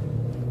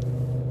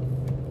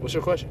 What's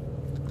your question?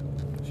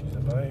 she's a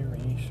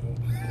biracial.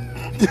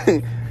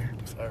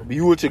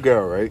 You with your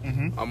girl, right?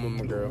 I'm with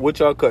my girl. What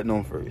y'all cutting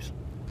on first?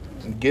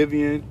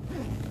 Givian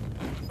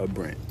or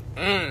Brent?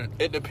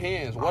 It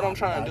depends. What I'm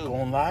trying to do. I'm not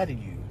gonna lie to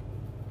you.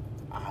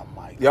 I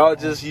might. Y'all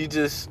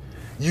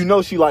you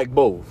know she like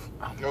both,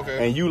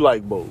 Okay. and you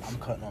like both. I'm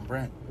cutting on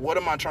Brent. What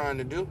am I trying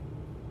to do?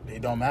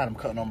 It don't matter. I'm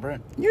cutting on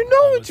Brent. You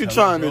know what you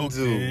trying to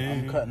do.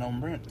 I'm cutting on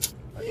Brent.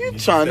 You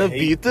trying to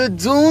beat the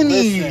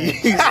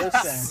Dooney.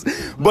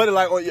 Listen. But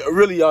like,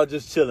 really, y'all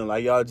just chilling.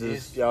 Like y'all I'm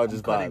just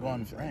cutting vibing.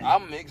 on Brent. I'll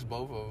mix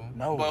both of them.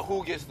 No. But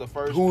who gets the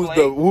first Which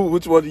play?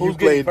 one do you Who's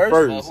play getting first?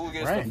 first? Who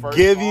gets Brent. the first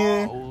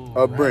Givian ball?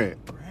 or Ooh,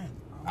 Brent? Brent.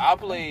 I'll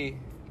play.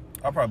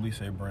 I'll probably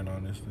say Brent,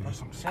 honestly. That's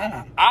what I'm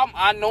saying.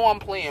 I know I'm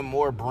playing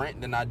more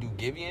Brent than I do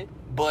Givian,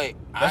 but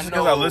That's I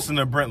because know, I listen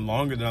to Brent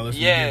longer than I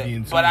listen Yeah, to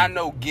Givian too. but I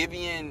know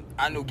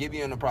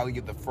Givian will probably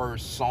get the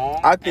first song.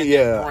 I think, and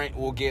then yeah. Brent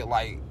will get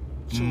like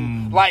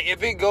two. Like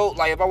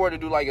if I were to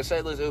do like a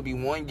set list, it would be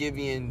one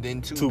Givian,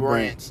 then two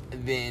Brents,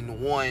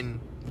 then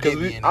one.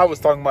 Because I was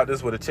talking about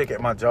this with a chick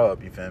at my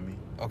job. You feel me?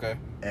 Okay.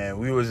 And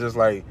we was just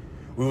like,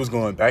 we was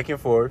going back and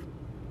forth,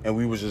 and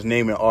we was just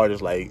naming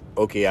artists like,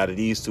 okay, out of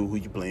these two, who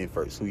you playing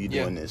first? Who you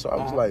doing this? So I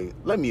was like,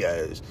 let me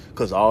ask,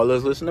 because all of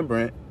us listen to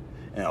Brent,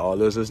 and all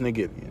of us listen to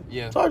Givian.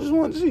 Yeah. So I just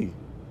wanted to see.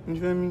 You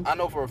feel me? I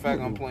know for a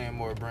fact I'm playing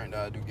more Brent than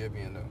I do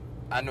Givian though.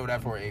 I know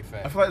that for a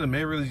fact. I feel like the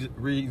main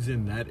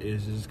reason that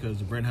is just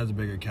because Brent has a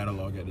bigger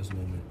catalog at this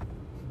moment.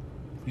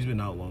 He's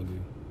been out longer.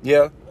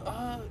 Yeah.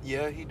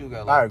 Yeah, he do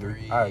got I like agree.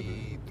 three. I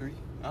agree.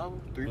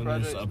 Three And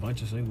projects. there's a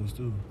bunch of singles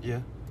too. Yeah,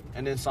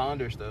 and then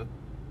Saunders stuff.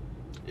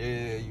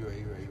 Yeah, you right.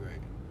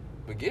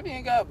 But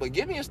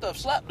Givian stuff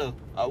slapped though.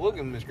 I will give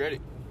him his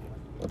credit.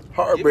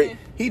 Heartbreak. Givian-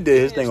 He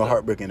did his Givian thing on stuff.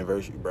 Heartbreak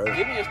Anniversary, bro.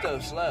 Givian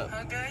stuff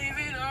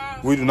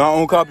slapped. We do not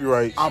own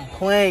copyright. I'm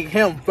playing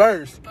him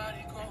first,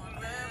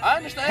 I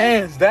understand.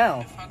 hands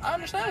down. I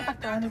understand.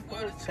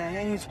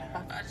 Change.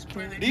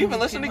 Do you even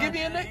listen to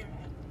Givian, Nick?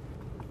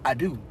 I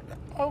do.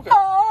 Okay.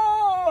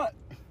 Oh,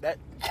 that.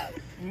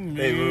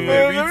 Every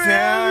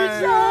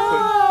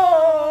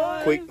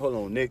time. Quick, hold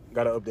on, Nick.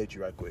 Gotta update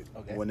you right quick.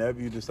 Okay. Whenever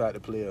you decide to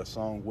play a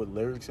song with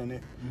lyrics in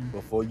it,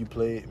 before you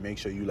play it, make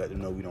sure you let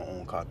them know we don't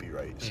own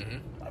copyrights.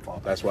 My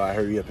fault. That's why I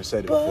hurry up and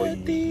said it before you.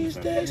 these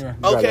days- You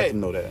gotta Okay. let them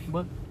know that.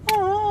 But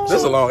This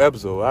is a long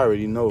episode. I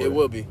already know It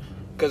will be,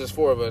 cause it's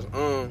four of us.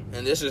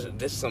 And this is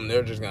something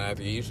they're just gonna have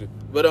to get used to.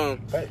 But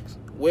Thanks.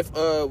 with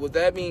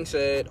that being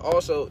said,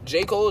 also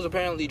J. Cole is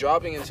apparently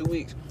dropping in 2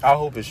 weeks. I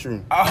hope it's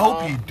true. I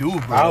hope you do,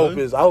 bro. I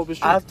hope it's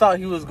true. I thought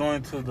he was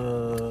going to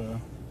the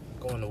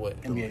Going to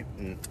what? NBA.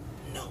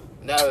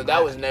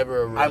 That was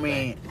never a real I thing.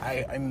 mean,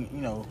 I mean, you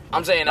know,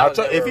 I'm saying that was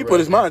never if he a put real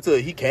his mind to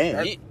it, he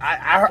can. He-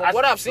 I From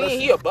what I've seen, listen,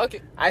 he a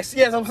bucket. I see.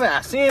 Yes, I'm saying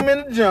I see him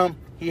in the gym.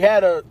 He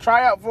had a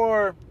tryout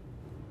for.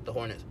 The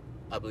Hornets,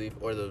 I believe,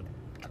 or the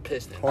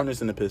Pistons.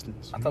 Hornets and the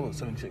Pistons. I thought it was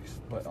 7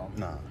 chicks, but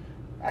Nah.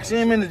 I see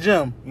him in the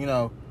gym. You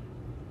know,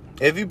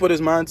 If he put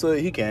his mind to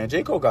it, he can.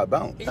 J. Cole got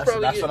bounced. He That's-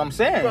 probably that's what I'm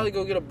saying. He probably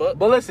go get a buck.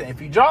 but listen, if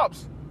he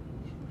drops,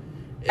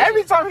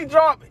 every time he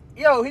drop,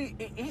 yo, he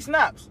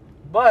snaps.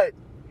 But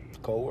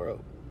Cold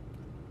world.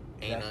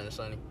 Ain't nothing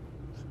sunny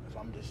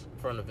I'm just,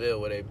 from the Ville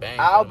where they bang.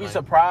 I'll for be the money.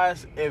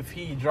 surprised if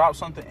he drops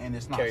something and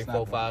it's not Carry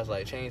snapping. 4 5s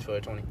like change for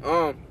a 20.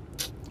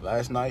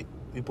 Last night,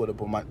 he put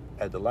up on my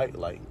at the light,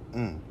 like,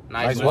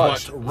 Nice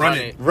watch. Run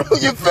it. Bro,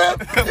 you fat.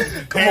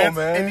 Come on,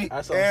 man.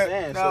 That's what I'm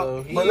saying.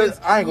 So But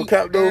listen, I ain't gonna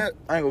cap though.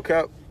 I ain't gonna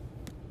cap.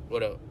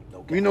 What up?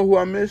 You know who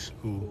I miss?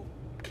 Who?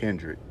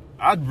 Kendrick.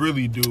 I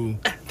really do.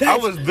 I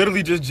was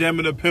literally just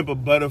jamming a Pimp a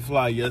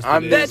Butterfly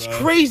yesterday. That's bro.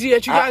 crazy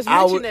that you guys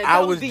mentioned that.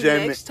 That was the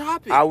jamming. next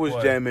topic. I was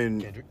What?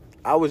 jamming. Kendrick.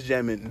 I was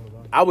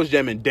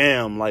jamming.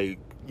 Damn, like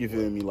you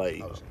feel me?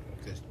 Like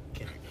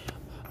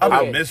I've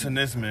Okay. been missing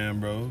this man,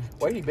 bro.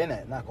 where he been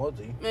at? Not going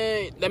to.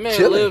 Man, that man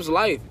Chilling. lives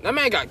life. That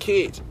man got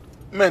kids.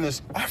 man,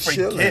 it's I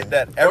chilling. forget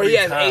that Or every he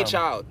has time. a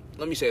child.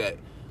 Let me say that.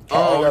 I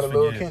got a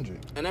little forget. Kendrick.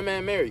 And that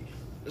man married.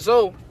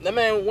 So that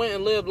man went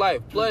and lived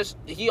life. Plus,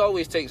 he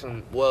always takes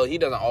some. Well, he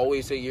doesn't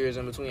always take years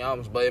in between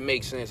albums, but it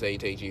makes sense that he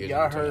takes years.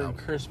 Y'all in between heard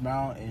albums. Chris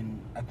Brown and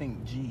I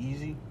think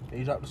G-Eazy.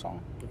 They dropped the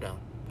song. No.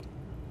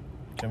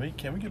 Can we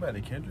get back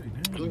to Kendrick?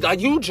 Damn. Like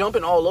you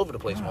jumping all over the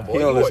place, my boy. He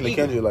don't You are listen to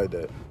eager. Kendrick like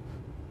that.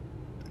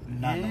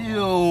 Not no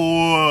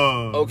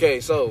more. Ew. Okay,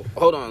 so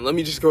hold on. Let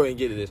me just go ahead and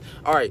get to this.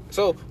 All right,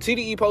 so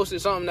TDE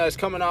posted something that's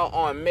coming out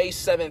on May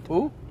 7th.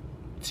 Who?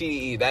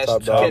 TDE, that's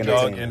Top Dog Kendrick's. Dog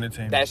Entertainment.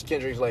 Entertainment. That's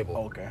Kendrick's label.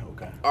 Okay.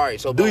 All right,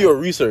 so Do boom. your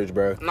research,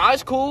 bro. Nah,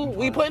 it's cool.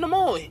 We putting them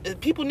on.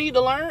 People need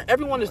to learn.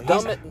 Everyone is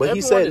dumb. But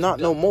he said not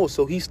no more,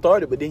 so he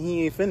started, but then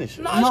he ain't finished.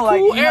 it. No, it's No, cool. like,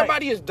 you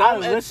Everybody might- is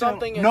dumb I at listen-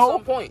 something at no.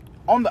 some point.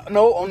 On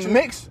the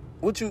mix.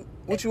 What you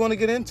want to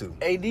get into?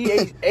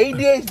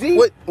 ADHD.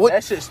 What?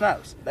 That shit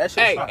snaps. That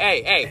shit snaps.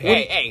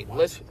 Hey.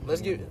 Let's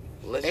get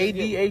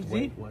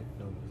ADHD.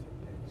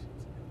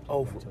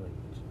 Oh,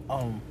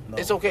 no.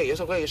 It's okay.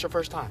 It's your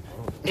first time.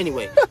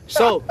 Anyway,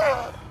 so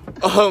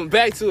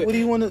back to it. What do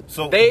you want to?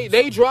 So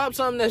They dropped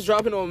something that's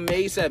dropping on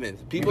May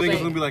 7th. People think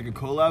it's gonna be like a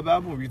collab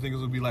album, or you think it's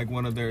gonna be like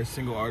one of their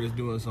single artists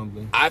doing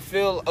something? I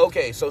feel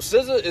okay. So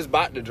SZA is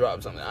about to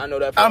drop something. I know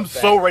that. I'm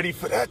so ready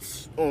for that.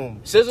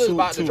 SZA is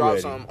about to drop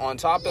ready. something. On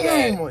top of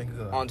that, Oh my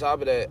God. on top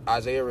of that,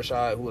 Isaiah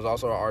Rashad, who is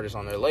also an artist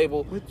on their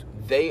label,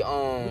 they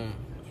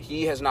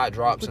he has not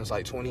dropped since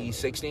like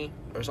 2016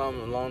 or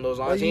something along those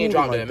lines. He ain't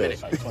dropped in a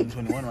minute. Like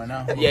 2021 right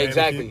now. Yeah,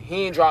 exactly.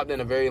 He ain't dropped in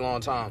a very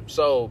long time.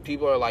 So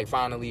people are like,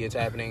 finally, it's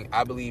happening.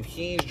 I believe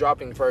he's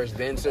dropping first,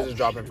 then SZA's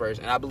dropping first,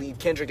 and I believe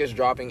Kendrick is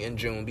dropping in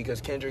June because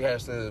Kendrick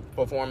has to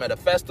perform at a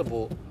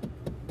festival.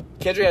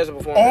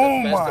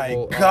 Oh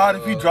my God!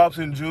 If he drops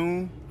in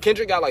June,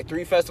 Kendrick got like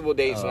 3 festival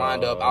dates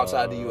lined up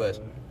outside the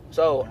U.S.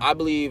 So I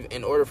believe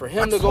in order for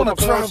him to go wanna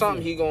perform travel.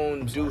 something, he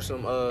gonna do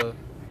some.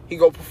 He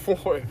go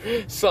perform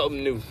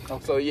something new.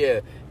 So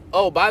yeah.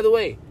 Oh, by the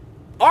way,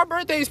 our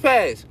birthdays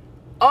passed.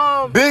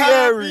 Big happy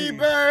Aries.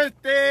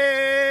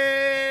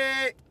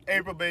 birthday,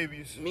 April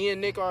babies. Me and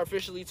Nick are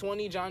officially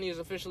 20. Johnny is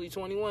officially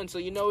 21. So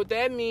you know what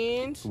that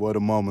means. Where the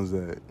mamas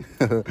at?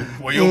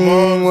 Where your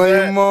mom's where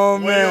at? your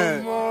mom Where at?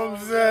 your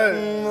mom's at?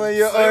 Where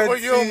your Say where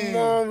your auntie?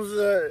 mom's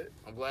at?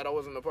 I'm glad I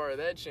wasn't a part of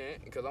that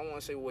chant because I want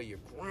to say where your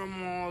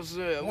grandma's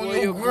at.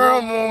 Where your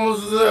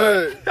grandma's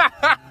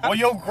at? Where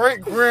your great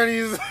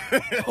granny's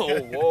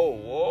at?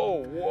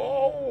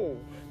 Whoa.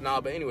 Nah,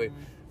 but anyway,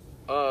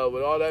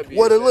 with all that being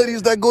Where the said,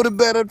 ladies that go to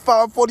bed at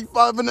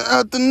 5:45 in the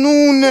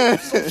afternoon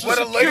at? Where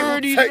the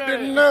ladies who take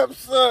their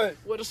naps at?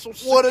 Where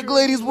the Where the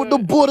ladies with the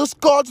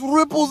butterscotch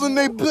ripples in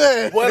their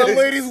bed? Where the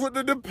ladies with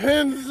the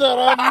Depends at?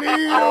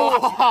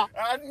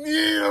 I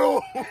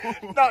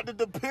need them. Not the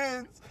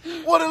Depends.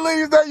 Where the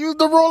ladies that use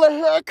the roller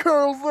hair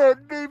curls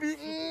at, baby?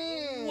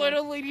 Where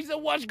the ladies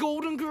that watch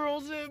Golden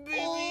Girls at, baby?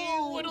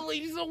 Ooh. Where the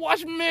ladies that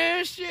watch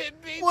Man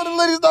Shit, baby? Where the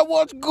ladies that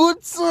watch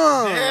Good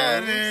Times?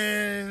 There it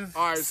is.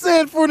 All right,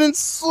 Sanford and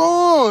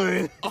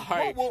Son. all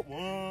right.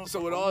 So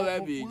with all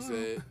that being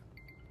said,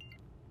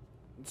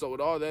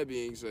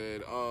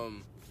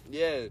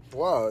 yeah.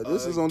 Wow,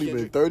 this has only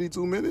Kendrick- been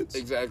 32 minutes?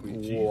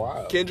 Exactly.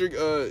 Wow. Kendrick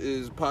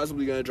is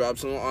possibly going to drop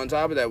soon. On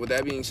top of that, with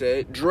that being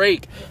said,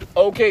 Drake.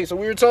 Okay, so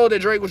we were told that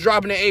Drake was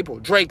dropping in April.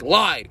 Drake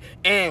lied.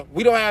 And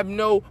we don't have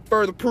no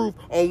further proof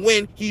on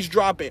when he's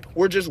dropping.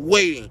 We're just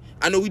waiting.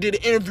 I know we did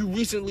an interview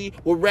recently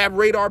with Rap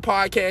Radar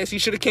Podcast. He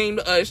should have came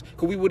to us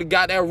because we would have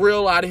got that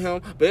real out of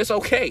him. But it's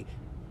okay.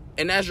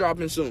 And that's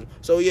dropping soon.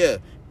 So, yeah.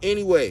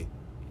 Anyway.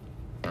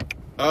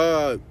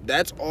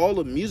 That's all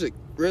the music.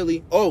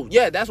 Really? Oh,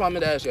 yeah, that's what I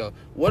meant to ask y'all.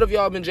 What have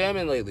y'all been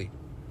jamming lately?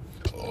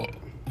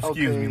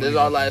 Excuse me. This is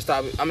our last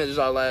topic. This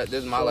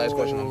is my last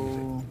question on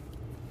music.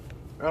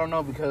 I don't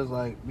know because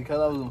I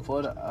was in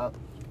Florida.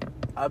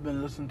 I've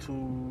been listening to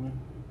a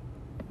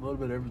little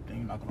bit of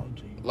everything. Not gonna hold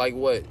you. Like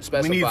what? We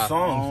Specify. need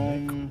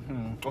songs.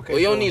 Okay.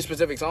 Well, you don't need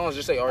specific songs.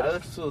 Just say I artist.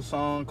 listened to a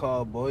song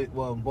called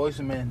Boys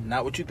and Men.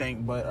 Not what you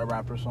think, but a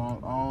rapper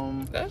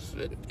song.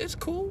 It's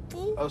cool,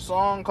 fool. A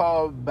song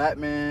called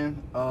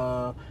Batman.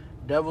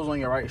 Devil's on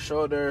Your Right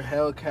Shoulder.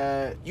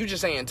 Hellcat. You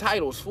just saying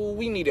titles, fool.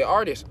 We need an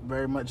artist.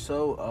 Very much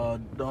so.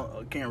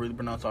 Can't really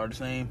pronounce the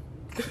artist's name.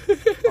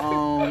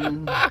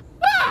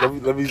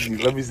 Let me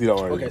see that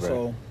one. Okay,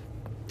 so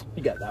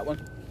you got that one.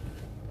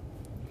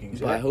 Can you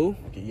say By that? who?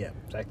 Okay, yeah.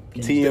 Zach,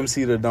 can you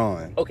TMC The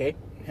Dawn. Okay,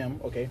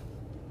 him. Okay.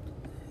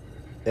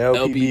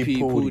 LPP LPP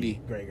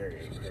Pootie. Great.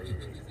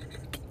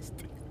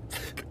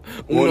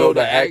 Uno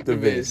the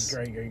activist.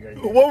 Great.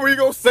 What were you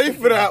gonna say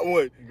for that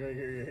one?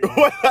 Great.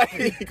 What?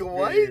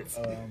 What?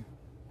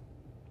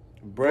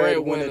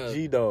 Breadwinner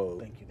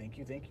G-Dog. Thank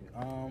you.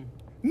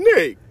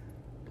 Nick.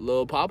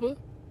 Lil Papa.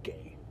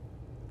 Gay.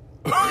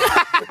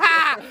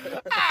 I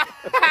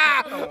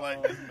don't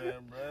like this man,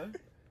 bro.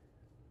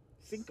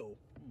 Cinco.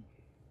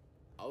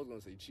 I was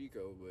gonna say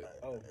Chico, but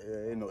Oh.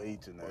 Yeah, ain't no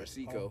H in or there.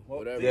 Seco, well,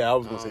 whatever. Yeah, I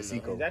was gonna don't say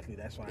know. Seco. Exactly.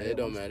 That's why. It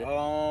don't matter.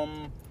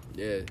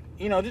 Yeah.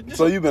 You know. Just,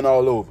 So you've been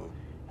all over.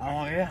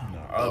 Oh yeah.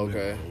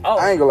 Okay. Oh.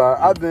 I ain't gonna lie.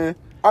 I've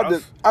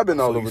been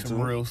all over some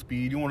too. real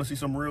speed. You want to see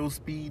some real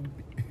speed?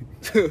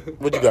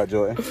 What you got,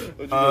 Jordan?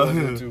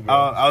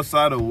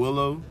 Outside of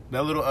Willow,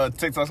 that little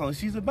TikTok song,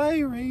 she's a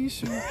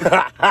biracial.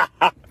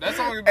 That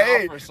song has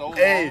been out for so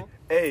long.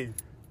 Hey,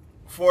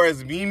 for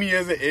as memey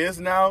as it is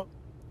now,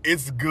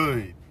 it's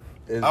good.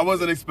 I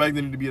wasn't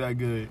expecting it to be that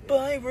good.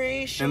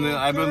 Biracial. And then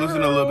I've been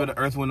listening to a little bit of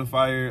Earth, Wind, and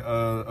Fire.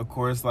 Of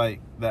course,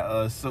 like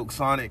that Silk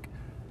Sonic.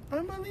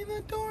 I'ma leave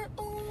the door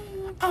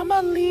open.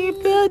 I'ma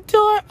leave the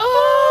door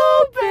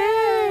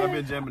open. I've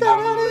been jamming that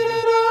a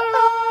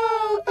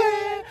little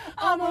bit.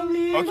 I'ma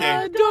leave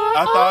Okay, the door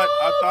I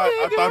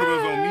thought it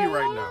was on me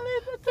right now.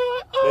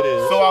 It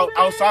is. So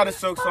outside of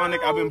Silk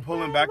Sonic, I've been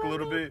pulling back a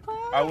little bit.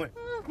 I'm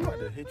about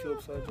to hit you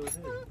upside your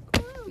head.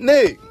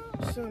 Nick.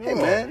 Hey,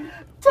 man.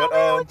 But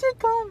I'm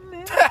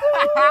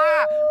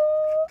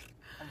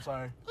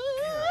sorry.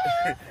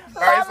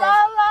 Alright, so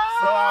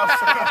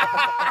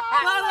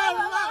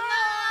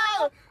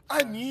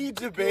I need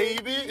you,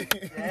 baby.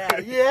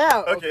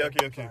 Yeah.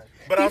 Okay.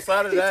 But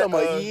outside of that,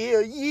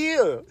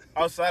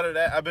 outside of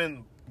that, I've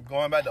been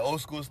going back to old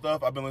school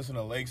stuff. I've been listening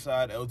to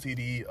Lakeside,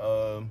 LTD,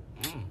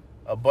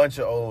 a bunch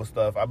of old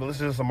stuff. I've been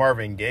listening to some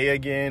Marvin Gaye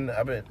again.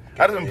 I've just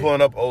been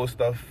pulling up old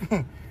stuff,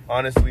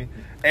 honestly.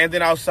 And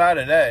then outside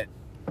of that,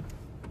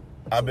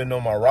 I've been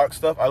doing my rock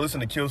stuff. I listen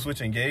to Kill Switch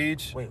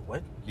Engage. Wait,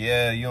 what?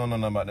 Yeah, you don't know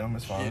nothing about them.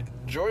 It's fine.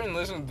 Jordan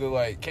listens to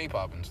like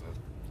K-pop and stuff.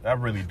 I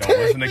really don't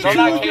listen to No,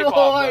 not K-pop.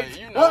 K-pop, but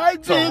you know.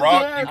 To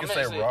rock, you can I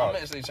say meant rock.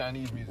 to say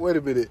Chinese music. Wait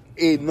a minute.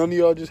 Hey, none of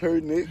y'all just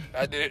heard Nick?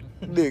 I did.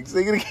 Nick,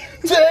 sing it again.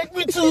 Take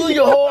me to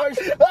your horse.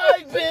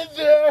 I've been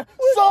there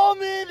so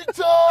many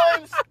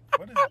times.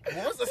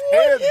 What's his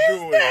hands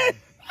doing?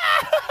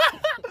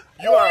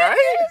 You alright?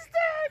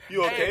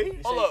 You okay? Hey,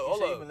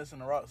 hold up. Listen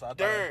to rock, so I thought.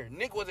 Darn,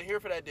 Nick wasn't here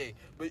for that day,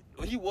 but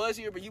he was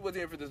here, but he wasn't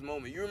here for this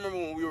moment. You remember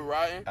when we were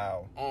riding?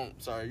 Ow.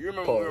 Sorry. You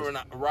remember when we were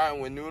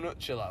riding with Nuna?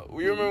 Chill out.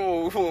 You remember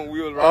when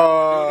we was riding with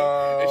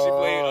Nuna and she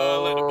played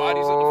 "Let the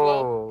Bodies Hit the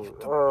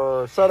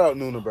Floor"? Shout out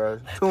Nuna, bro.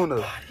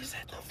 Tuna.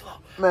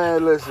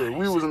 Man, listen,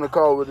 we was in the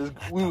car with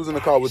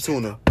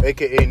Tuna,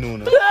 aka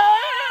Nuna.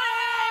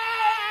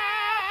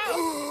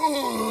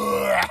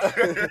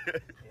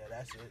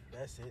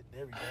 That's it.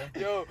 There we go.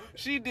 Yo,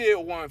 she did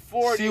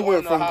 140. She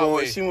went from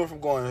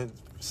going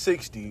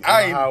 60 on the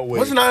highway.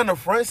 Wasn't I in the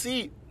front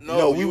seat?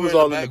 No, we was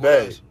all in the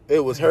back.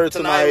 It was her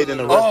tonight and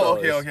the rest of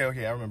us.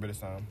 Okay. I remember this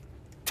time.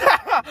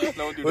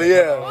 Don't do But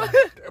that.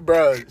 yeah,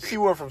 bro, she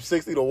went from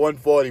 60 to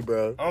 140,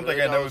 bro. I don't think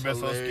I've never been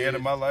so scared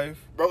in my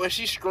life. Bro, and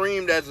she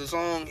screamed as the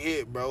song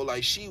hit, bro.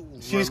 Like, she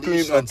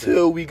screamed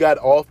until we got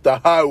off the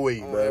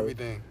highway, on bro.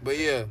 everything. But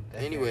yeah,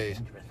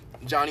 anyways.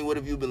 Johnny, what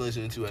have you been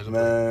listening to as a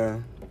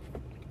Man,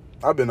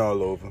 I've been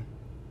all over.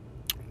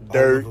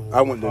 Dirt.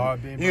 I went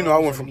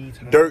from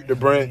Dirt to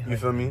Brent, you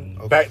feel me?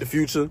 Okay. Back to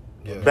Future.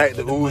 Yeah. Back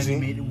to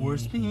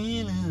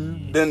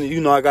Uzi. Then,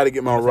 I got to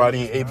get my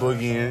Roddy and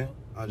A-Boogie in.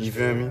 You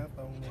feel me?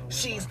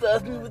 She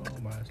stuffed me with the.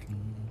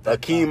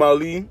 Akeem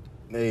Ali.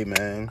 Hey,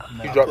 man.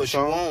 He dropped the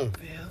song.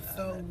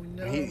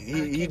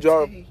 He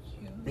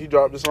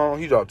dropped the song.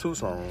 He dropped 2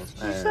 songs.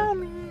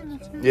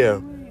 And yeah.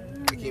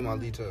 Hakeem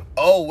Ali too.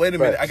 Oh, wait a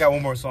minute. Facts. I got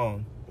one more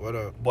song. What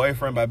up?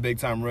 Boyfriend by Big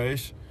Time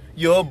Rush.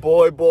 Your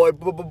boy, man.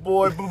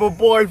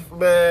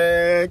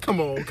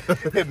 Come on.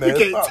 Hey, man, You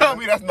can't tell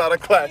me that's not a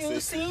classic. You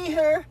see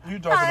her? You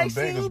dropping them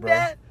bangers,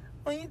 bro.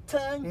 On your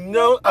tongue.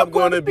 No, I'm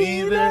gonna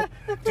be there.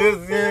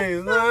 Just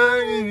as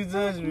long as you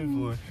touch me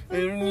for.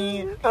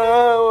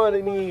 I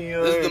wanna need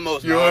you. This is the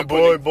most Your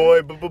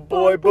boyfriend.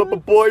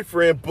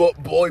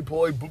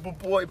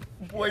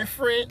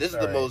 Boyfriend. This is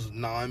the most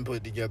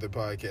non-put together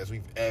podcast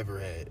we've ever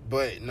had.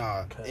 But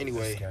nah,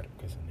 anyway.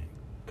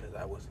 Because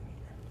I wasn't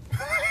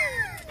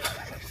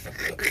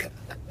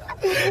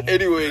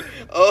Anyway,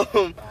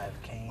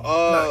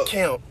 Not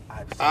count.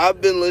 I've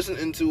been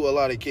listening to a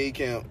lot of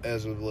K-Camp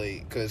as of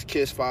late because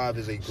Kiss 5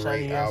 is a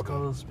great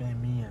album.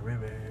 Spin me a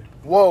river.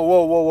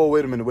 Whoa,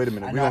 wait a minute. We're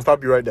going to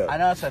stop you right there. I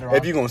know I said it wrong.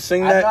 If you're going to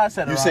sing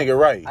that, you sing it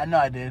right. I know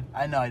I did.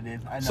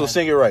 So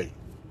sing it right.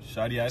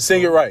 Shawty,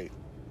 Sing it right.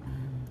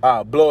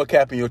 Blow a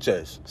cap in your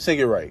chest. Sing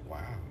it right. Wow.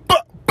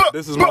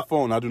 This is my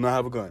phone. I do not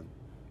have a gun.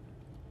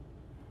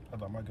 I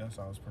thought my gun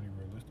sounds pretty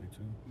realistic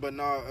too. But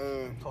nah,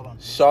 Hold on.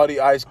 Shawty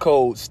ice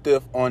cold,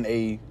 stiff on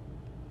a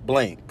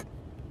blank.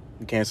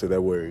 You can't say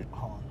that word.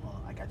 Hold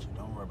on. I got you.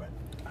 Don't worry about it.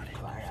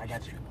 I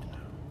got you.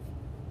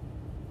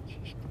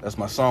 That's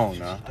my song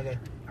now. Okay.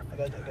 I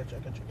got you.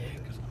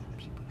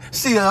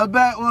 She a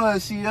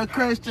backward, she a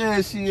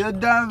Christian, she a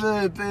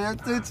diamond, pay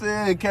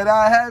attention. Can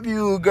I have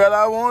you? Girl,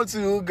 I want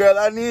you. Girl,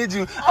 I need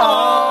you.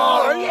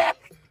 Oh, yeah.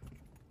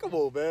 Come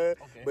on, man.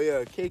 Okay. But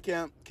yeah,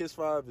 K-Camp, Kiss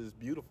 5 is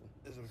beautiful.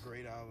 it's a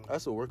great album.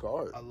 That's a work of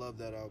art. I love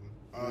that album.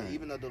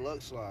 Even the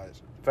deluxe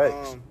slides.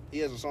 Facts. He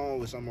has a song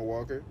with Summer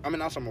Walker. I mean,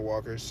 not Summer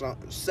Walker.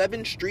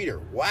 Seven Streeter.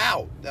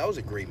 Wow, that was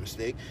a great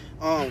mistake.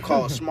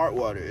 Called Smart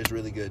Water. It's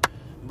really good.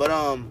 But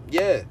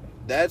yeah,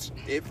 that's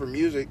it for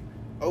music.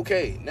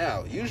 Okay,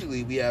 now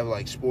usually we have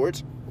like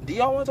sports. Do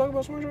y'all want to talk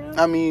about sports right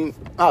now? I mean,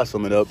 I'll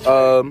sum it up.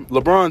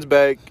 LeBron's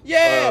back.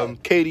 Yeah.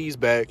 KD's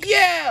back.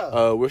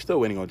 Yeah. We're still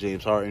waiting on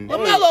James Harden.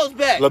 LaMelo's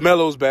back.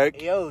 LaMelo's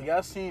back. Yo,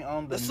 y'all seen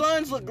The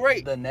Suns look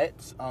great. the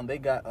Nets? They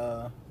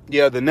got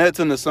Yeah, the Nets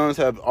and the Suns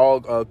have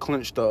all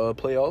clinched the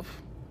playoff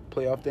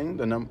thing.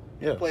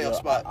 Playoff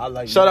spot. I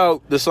like Shout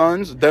out the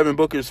Suns. Devin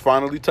Booker's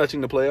finally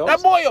touching the playoffs.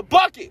 That boy a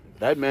bucket.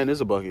 That man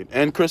is a bucket.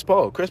 And Chris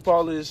Paul. Chris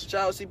Paul is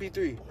Shout out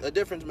CP3, a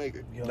difference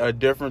maker. a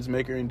difference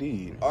maker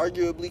indeed.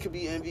 Arguably could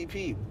be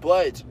MVP,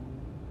 but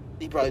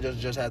he probably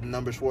doesn't just have the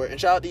numbers for it. And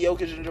shout out to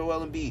Jokic and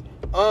Joel Embiid.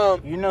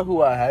 You know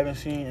who I haven't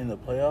seen in the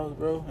playoffs,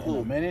 bro? In Who?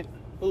 a minute?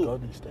 Who?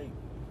 Golden State.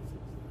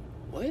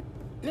 What?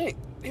 Nick,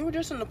 they were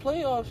just in the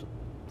playoffs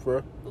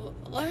For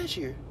last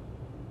year.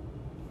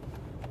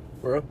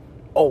 real?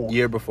 Oh,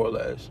 year before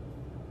last.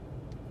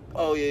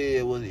 Oh yeah,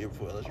 it was the year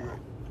before. That's right.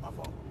 My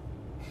fault.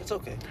 It's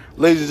okay.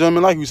 Ladies and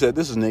gentlemen, like we said,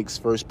 this is Nick's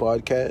first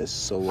podcast.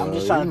 So I'm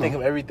just trying to think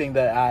of everything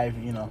that I've,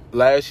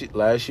 Last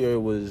year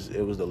it was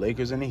the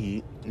Lakers and the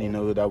Heat.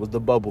 That was the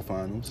bubble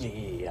finals.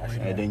 Yeah.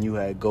 And then you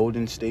had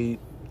Golden State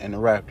and the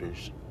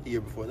Raptors. The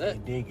year before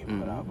that, They did get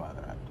put out by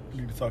the Raptors. We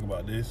need to talk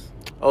about this.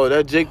 Oh,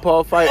 that Jake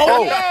Paul fight.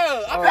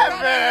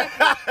 yeah,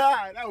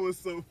 That was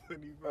so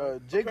funny, bro.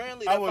 Jake.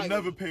 apparently I that would fight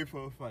never was, pay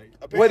for a fight.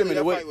 Wait a minute,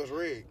 That wait. fight was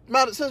rigged.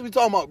 Now, since we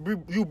talking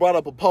about, you brought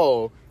up a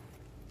Paul,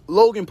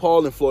 Logan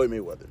Paul and Floyd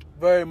Mayweather.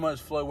 Very much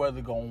Floyd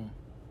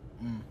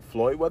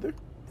Mayweather.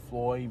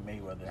 Floyd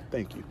Mayweather.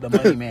 Thank you. The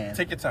money man.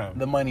 Take your time.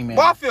 The money man.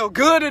 But I feel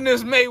good in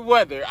this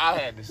Mayweather. I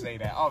had to say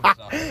that. I'm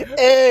sorry.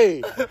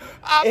 Hey,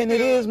 I and it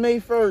feel- is May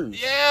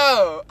 1st.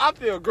 Yeah, I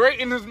feel great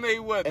in this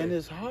Mayweather. And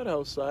it's hot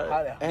outside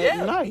Hot at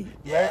Yeah. night.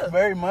 Yeah,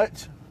 very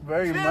much.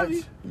 Very Feel much.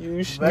 me? You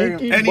Very-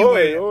 sneaky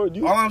Anyway, boy.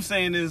 Oh, all I'm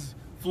saying is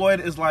Floyd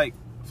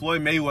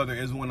Mayweather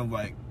is one of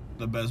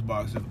the best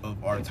boxers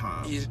of our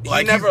time. He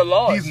never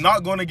lost. He's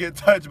not going to get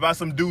touched by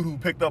some dude who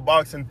picked up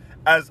boxing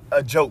as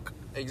a joke.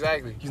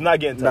 Exactly. He's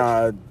not getting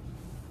touched. Nah,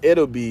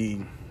 it'll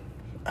be.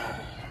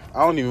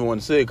 I don't even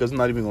want to say it because it's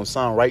not even gonna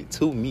sound right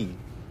to me.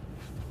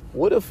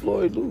 What if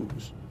Floyd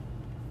lose?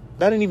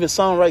 That didn't even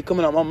sound right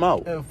coming out my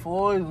mouth. If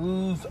Floyd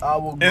lose, I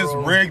will go. It's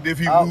rigged if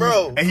he I'll- lose,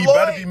 Bro, and he Floyd-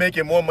 better be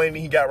making more money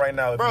than he got right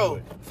now. If he Bro,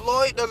 would.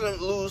 Floyd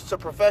doesn't lose to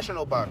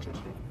professional boxers.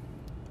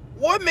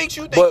 What makes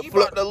you think he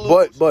about to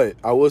lose? But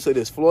I will say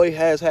this: Floyd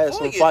has had Floyd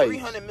some get fights.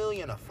 $300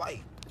 million a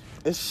fight.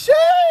 It's shit.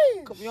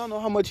 Y'all know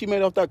how much he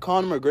made off that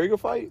Conor McGregor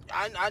fight?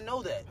 I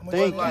know that.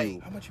 Thank But, you.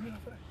 How much you made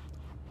for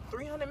that?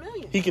 $300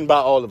 million. He can buy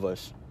all of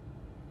us,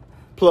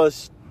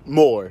 plus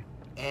more.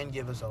 And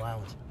give us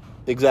allowance.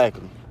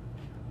 Exactly.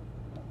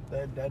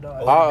 That don't.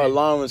 Our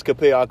allowance could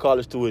pay our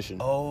college tuition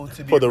Oh,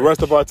 to be for the rich.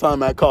 rest of our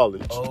time at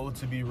college. Oh,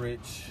 to be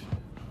rich.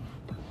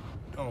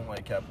 I don't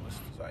like capitalist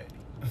society.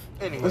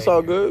 Anyway. It's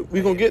all good.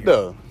 We gonna get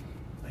there.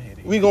 I hate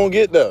it. We gonna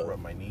get there. Rub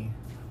my knee.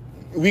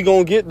 We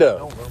gonna get there.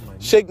 Don't rub my knee.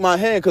 Shake my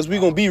hand because we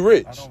gonna be I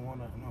rich. don't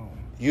want to. No.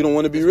 You don't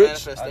want to be It's rich?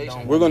 manifestation. I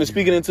don't. We're gonna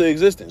speak it into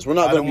existence. We're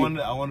not I gonna don't be. want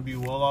to. I want to be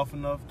well off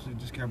enough to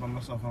just care about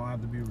myself. I don't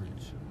have to be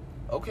rich.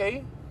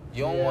 Okay.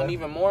 You don't Yeah. want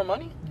even more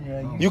money?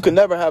 Yeah, No. You can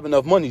never have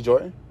enough money,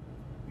 Jordan.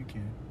 You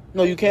can't.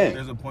 No, you can't.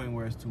 There's a point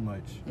where it's too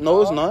much. No,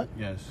 it's not.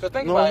 Yes. Because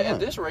think No, about it, I'm at not.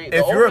 this rate,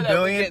 If the you're a older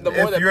that we get, the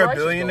more the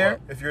prices go up.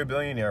 if you're a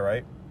billionaire,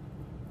 right?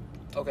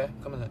 Okay,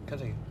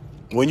 continue.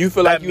 When you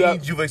feel That like you means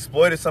have. you've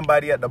exploited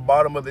somebody at the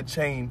bottom of the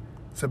chain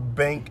to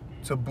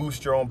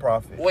boost your own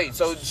profit. Wait,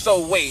 so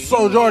wait.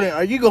 So Jordan,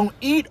 are you gonna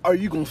eat? Or are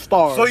you gonna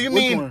starve? So you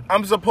Which mean one?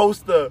 I'm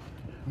supposed to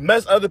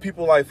mess other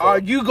people's life up? Are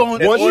you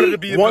going? In Once order you, to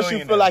be a once you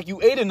billionaire. feel like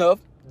you ate enough,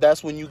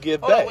 that's when you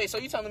give Hold back. on, wait, so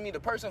you telling me the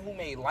person who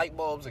made light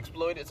bulbs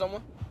exploited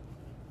someone?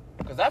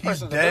 Because that He's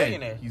person's a dead.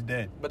 billionaire. He's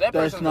dead. But that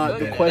That's person's not a the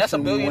billionaire. That's a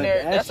question we wanted to billionaire.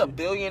 ask That's a you.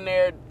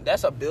 billionaire.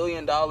 That's $1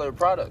 billion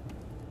product.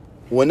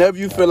 Whenever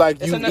you feel like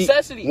It's you a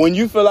necessity. when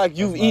you feel like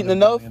you've That's not eaten a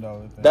enough, $1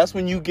 billion thing. that's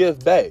when you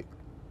give back.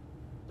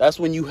 That's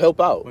when you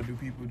help out. But do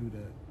people do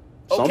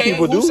that? Some Okay,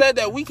 people who do. said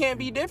that we can't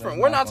be different?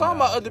 That's We're not not talking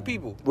gonna about other happen.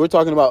 people. We're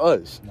talking about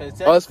us.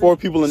 It's Us four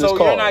people in this So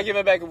car. you're not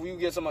giving back if you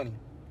get some money.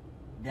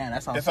 Damn,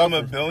 that sounds. If I'm a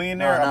selfish.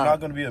 billionaire, Nah, I'm nah. not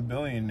going to be a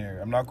billionaire.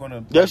 I'm not going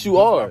to. Yes, you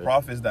boost are. My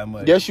profits that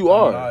much. Yes, you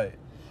I'm are. not.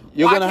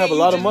 You're Why gonna have a can't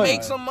lot you of just money.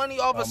 make some money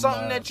off of I'm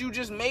something not. that you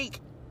just make?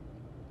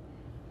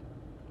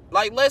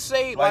 Like let's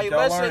say, Like,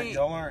 let's say,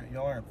 y'all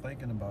aren't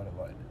thinking about it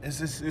like it's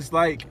just it's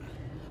like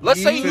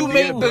let's say you you could be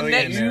made a the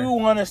next. billionaire. You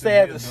want to To stay be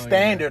at a the billionaire.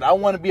 standard. I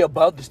want to be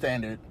above the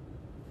standard.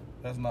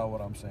 that's not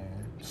what I'm saying.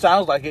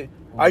 Sounds like it.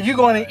 Are you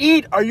going to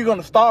eat? Or are you going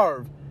to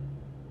starve?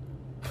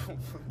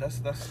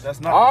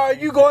 That's not. Are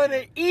you going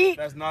to eat?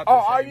 That's not. Or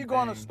the are same you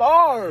going to thing.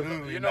 starve?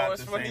 Literally You not know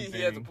what's the funny? same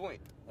He has a thing. point.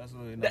 That's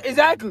really not the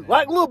Exactly. same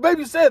Like thing. little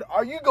baby said,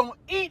 are you going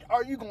to eat? Or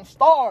are you going to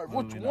starve?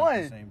 Which Literally not the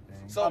one? same thing.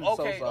 So I'm so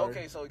okay, sorry.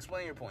 okay. So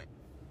explain your point.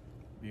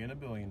 Being a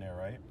billionaire,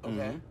 right? Okay.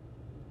 Mhm.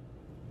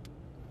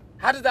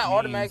 How does that Means-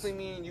 automatically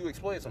mean you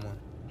exploit someone?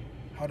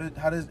 How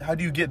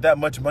do you get that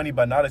much money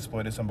by not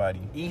exploiting somebody?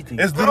 Eating.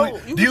 It's Bro,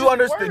 literally. you Do you just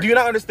understand? work. Do you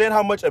not understand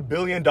how much $1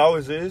 billion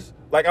is?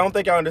 Like, I don't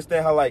think I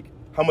understand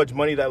how much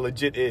money that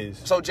legit is.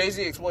 So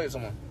Jay-Z exploited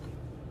someone.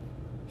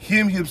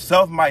 Him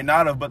himself might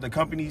not have, but the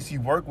companies he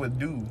worked with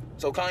do.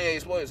 So Kanye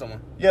exploited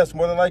someone. Yes,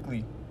 more than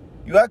likely.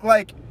 You act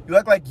like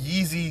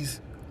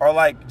Yeezys are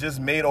like just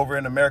made over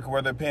in America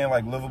where they're paying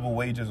like livable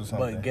wages or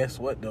something. But guess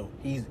what though?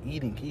 He's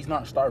eating. He's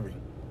not starving.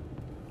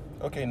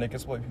 Okay, Nick,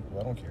 exploit people.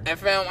 I don't care. And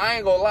fam, I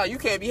ain't gonna lie, you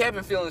can't be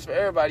having feelings for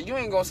everybody. You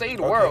ain't gonna save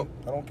the Okay, world.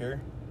 I don't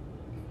care.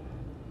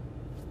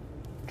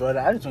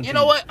 Jordan, I just want You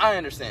know what? I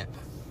understand.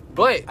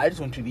 But I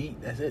just want you to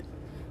eat. That's it.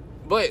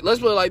 let's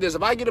put it like this: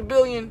 if I get $1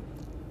 billion,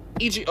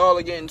 each of y'all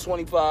are getting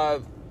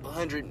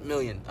 2,500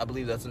 million. I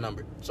believe that's the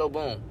number. So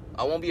boom,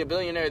 I won't be a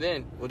billionaire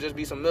then. We'll just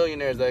be some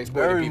millionaires that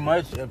exploit Very people.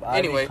 much. If I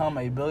Anyway. become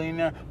a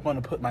billionaire, I'm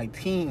going to put my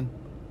team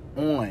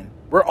on.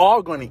 We're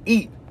all going to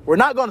eat. We're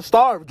not going to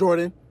starve,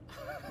 Jordan.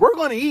 We're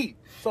going to eat.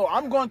 So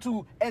I'm going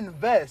to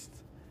invest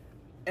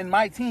in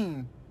my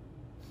team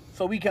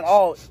so we can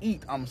all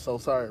eat. I'm so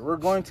sorry. We're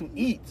going to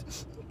eat,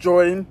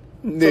 Jordan.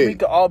 Nick, so we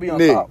could all be on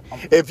Nick, top.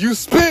 if you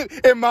spit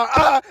in my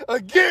eye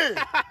again.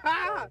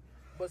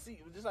 But see,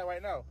 just like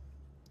right now,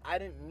 I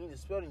didn't mean to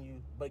spit on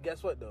you, but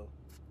guess what though?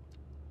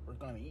 We're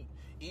gonna eat.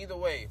 Either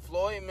way,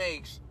 Floyd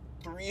makes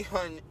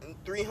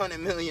 300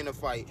 million a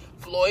fight.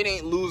 Floyd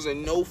ain't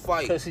losing no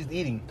fight, Because he's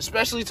eating.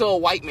 especially to a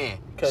white man.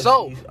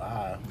 So,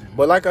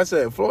 But like I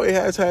said, Floyd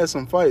has had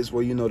some fights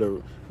where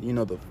the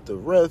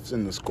refs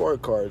and the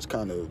scorecards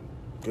kind of.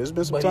 There's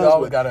been some But he times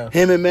always with gotta-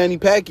 him and Manny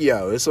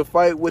Pacquiao. It's a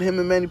fight with him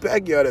and Manny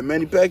Pacquiao that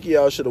Manny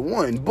Pacquiao should have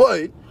won.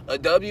 But a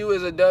W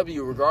is a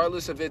W,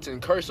 regardless if it's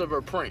in cursive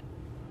or print.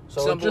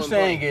 so Simple what you're and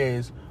saying plain.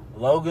 is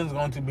Logan's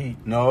going to beat.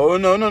 no,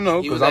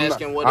 He was because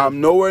asking what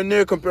I'm nowhere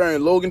near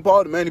comparing Logan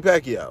Paul to Manny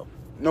Pacquiao.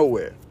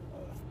 Nowhere.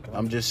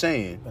 I'm just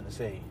saying. I'm gonna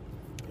say.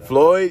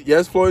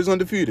 Floyd's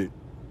undefeated.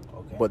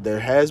 Okay. But there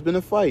has been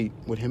a fight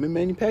with him and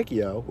Manny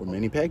Pacquiao where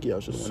Manny Pacquiao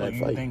should have So won that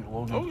you fight. think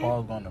Logan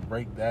Paul's going to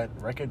break that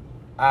record?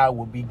 I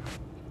would be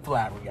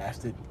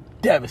flabbergasted,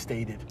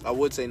 devastated. I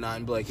would say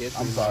 9 Black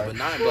History. I'm sorry. But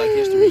 9 Black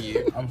History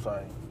year. I'm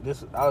sorry.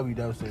 I would be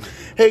devastated.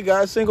 Hey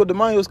guys, Cinco de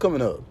Mayo's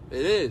coming up.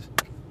 It is.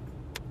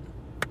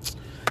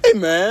 Hey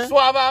man.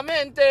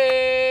 Suavemente.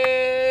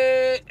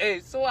 Hey,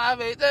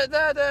 suave. Da,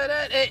 da, da, da,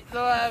 hey,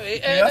 suave.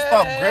 Yeah,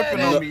 stop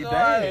gripping on me,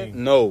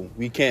 dang. No,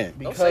 we can't.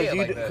 Don't say it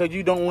like that. Because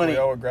you don't want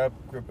Y'all to. were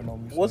gripping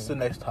on me. What's the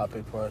next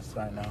topic for us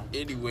right now?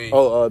 Anyway,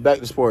 Back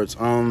to sports.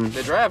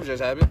 the draft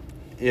just happened.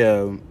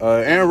 Yeah.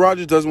 Aaron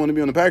Rodgers doesn't want to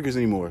be on the Packers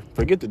anymore.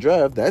 Forget the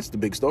draft. That's the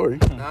big story.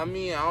 I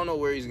mean, I don't know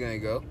where he's going to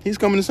go. He's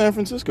coming to San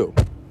Francisco.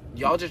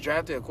 Y'all just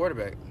drafted a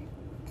quarterback.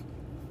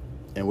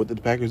 And what did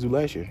the Packers do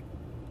last year?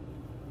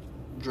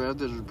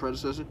 Drafted a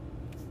predecessor?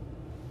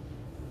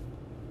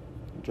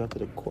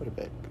 Drafted a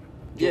quarterback.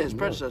 Yeah, his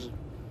Jordan Love. predecessor.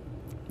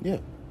 Yeah.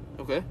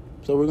 Okay.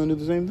 So we're gonna do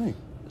the same thing.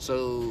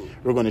 So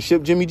We're gonna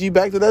ship Jimmy G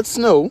back to that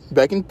snow.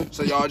 Back in.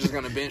 so y'all just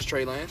going to bench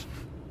Trey Lance?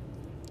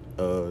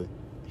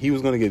 He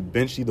was gonna get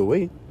benched either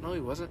way. No, he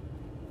wasn't.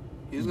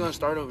 He was going to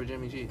start over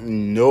Jimmy G.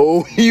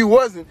 No, he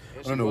wasn't.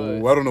 Yes, I don't he know.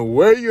 was. I don't know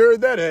where you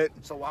heard that at.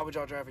 So why would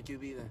y'all draft a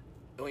QB then?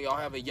 When y'all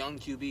have a young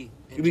QB?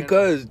 in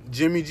Because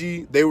Jimmy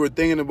G, they were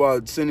thinking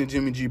about sending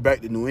Jimmy G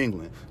back to New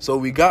England. So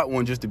we got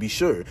one just to be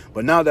sure.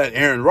 But now that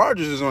Aaron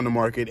Rodgers is on the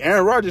market,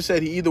 Aaron Rodgers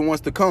said he either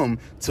wants to come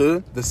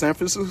to the San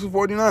Francisco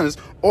 49ers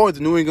or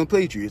the New England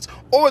Patriots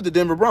or the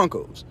Denver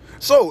Broncos.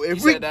 So if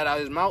He we said that out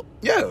his mouth?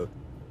 yeah.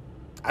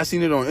 I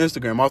seen it on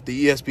Instagram off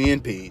the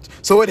ESPN page.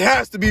 So it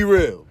has to be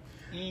real.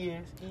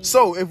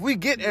 So if we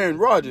get Aaron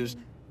Rodgers,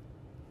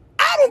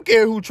 I don't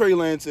care who Trey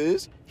Lance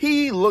is.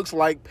 He looks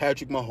like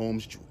Patrick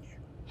Mahomes Jr.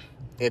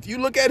 If you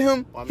look at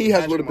him, Well, I mean, he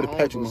has a little bit of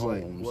Patrick looks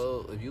like- Mahomes.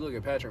 well, if you look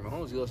at Patrick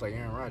Mahomes, he looks like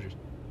Aaron Rodgers.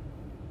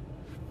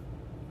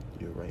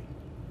 You're right.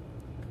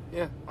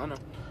 Yeah, I know.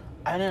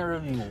 I didn't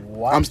really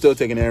watch. I'm still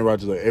taking Aaron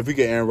Rodgers. If we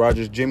get Aaron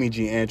Rodgers, Jimmy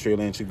G and Trey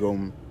Lance should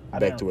go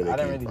back to where they I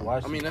came didn't really from.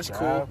 watch. I mean, the that's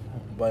draft,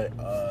 but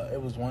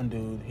it was one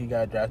dude. He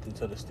got drafted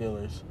to the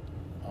Steelers.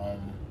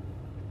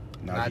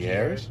 Najee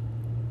Harris,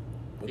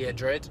 Yeah,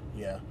 dreads.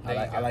 Yeah, There you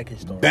I go. like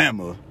his story.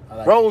 Bama, I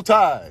like, Roll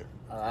Tide.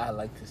 I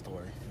like his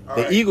story. All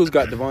The right. Eagles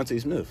got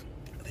Devontae Smith.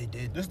 They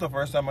did. This is the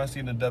first time I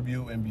seen the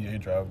WNBA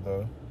draft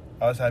though.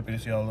 I was happy to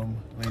see all them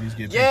ladies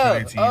get picked Yeah, for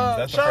their teams.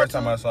 That's the shout out first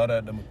time to- I saw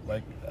that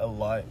like a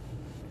lot.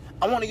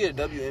 I want to get a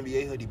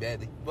WNBA hoodie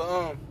badly,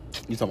 but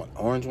You talking about the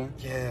orange one?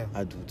 yeah,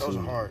 I do those too.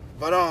 are hard.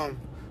 But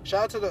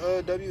shout out to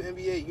the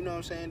WNBA. You know what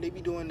I'm saying? They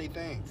be doing their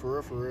thing for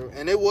real, for real.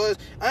 And it was,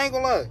 I ain't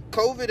gonna lie,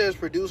 COVID has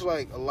produced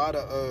like a lot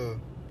of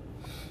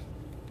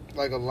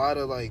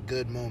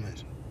good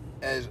moments.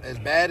 As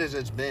bad as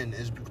it's been,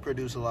 it's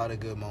produced a lot of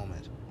good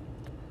moments.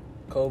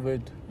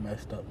 COVID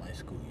messed up my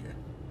school year,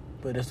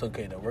 but it's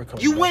okay though. We're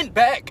coming. You back. went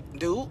back,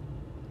 dude.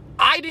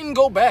 I didn't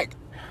go back.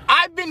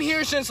 I've been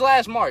here since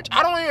last March.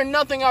 I don't hear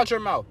nothing out your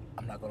mouth.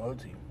 I'm not gonna hold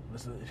to you.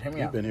 Listen, hear me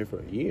You've out. been here for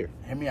a year.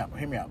 Hear me out.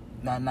 Hear me out.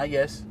 Not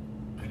yes.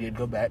 We did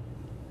go back.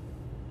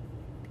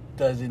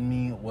 Does it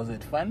mean was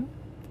it fun?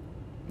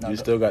 No, You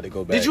still got to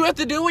go back. Did you have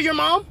to deal with your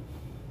mom?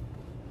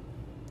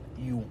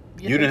 You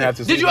didn't have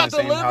to Did sleep you in have the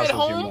to same live house at as your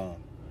home? mom.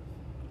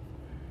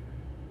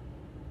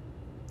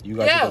 You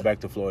got Yeah. to go back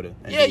to Florida.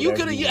 and Yeah, do you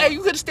whatever could have. you Yeah, want. you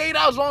could have stayed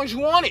out as long as you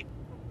wanted.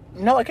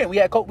 No, I can't. We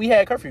had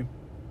curfew.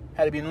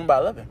 Had to be noon by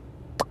 11.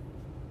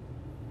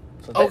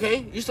 So that-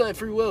 Okay, you still had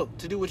free will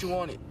to do what you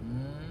wanted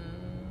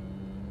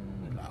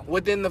No.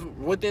 within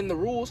the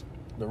rules.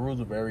 The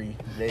rules are very.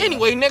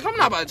 Anyway, Nick, I'm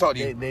not about to talk to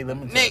you. They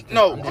limit. Nick,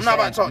 no, just I'm not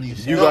about to saying, talk to you.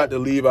 just You No. got to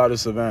leave out of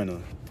Savannah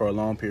for a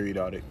long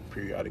periodically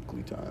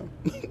time.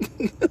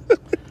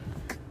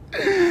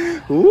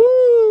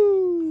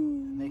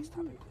 Woo! Next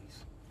topic,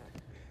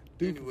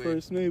 please. Anyway.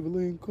 First Naval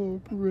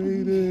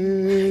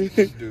Incorporated.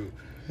 Dude.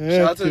 Shout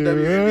out to the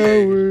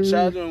WNBA.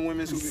 Shout out to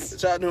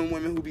them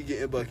women who be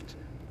getting buckets.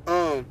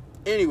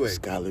 Anyway.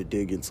 Skylar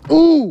Diggins.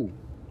 Ooh.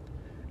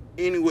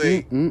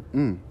 Anyway,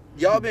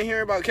 y'all been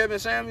hearing about Kevin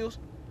Samuels?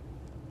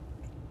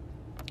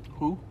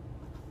 Who?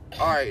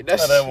 All right, I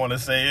that's didn't want to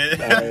say it.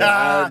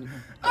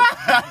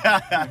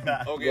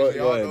 Okay, so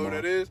y'all know what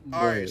it is?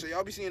 All right, so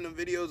y'all be seeing them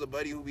videos of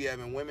Buddy who be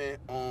having women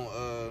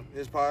on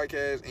his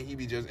podcast, and he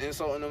be just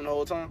insulting them the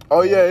whole time?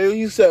 Oh, yeah,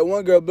 you said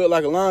one girl built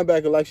like a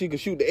linebacker, like she could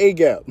shoot the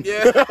A-gap.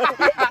 Yeah.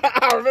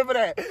 I remember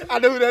that. I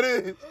know who that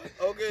is.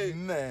 Okay,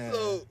 Man.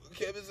 so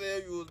Kevin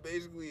Samuels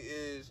basically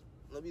is,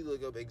 let me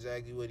look up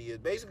exactly what he is.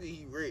 Basically,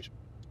 he rich,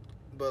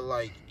 but,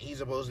 like, he's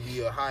supposed to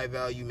be a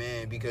high-value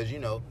man because, you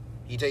know,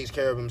 he takes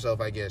care of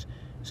himself, I guess.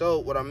 So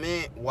what I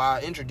meant, why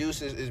I introduced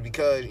this is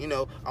because, you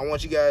know, I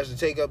want you guys to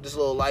take up this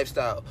little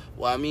lifestyle.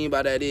 What I mean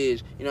by that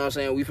is, you know what I'm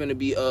saying, we finna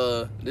be,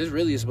 this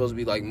really is supposed to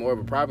be like more of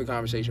a private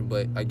conversation,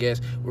 but I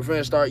guess we're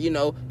finna start, you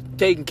know,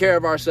 taking care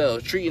of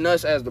ourselves, treating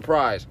us as the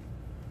prize.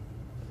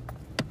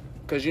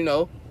 Because, you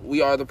know,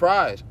 we are the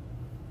prize.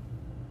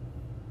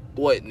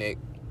 What, Nick?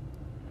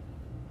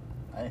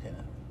 I ain't saying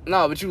that.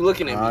 No, but you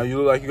looking at me. You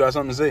look like you got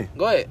something to say.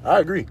 Go ahead. I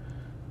agree.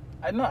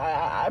 I know.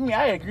 I mean,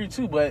 I agree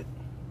too, but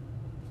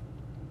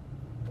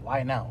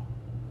why now?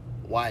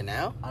 Why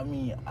now? I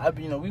mean, I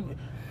feel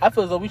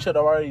as though we should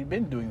have already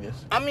been doing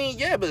this. I mean,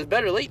 yeah, but it's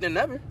better late than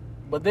never.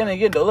 But then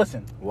again, though,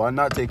 listen. Why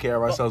not take care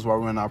of ourselves while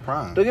we're in our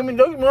prime? Don't get me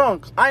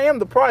wrong. I am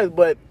the prize,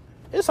 but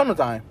it's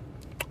summertime.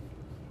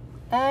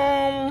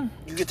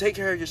 You can take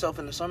care of yourself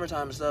in the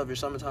summertime instead of your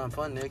summertime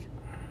fun, Nick.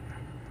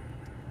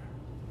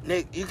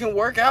 Nick, you can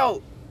work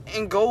out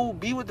and go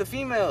be with the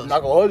females. I'm not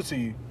gonna hold it to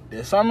you.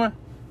 This summer,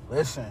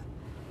 listen.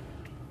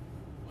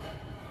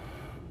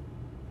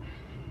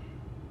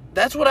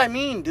 That's what I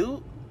mean,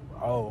 dude.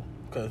 Oh,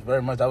 because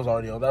very much that was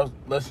already.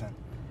 Listen.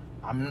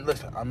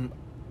 I'm.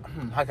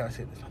 How can I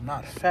say this? I'm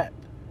not fat,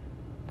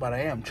 but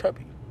I am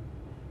chubby.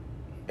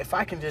 If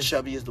I can just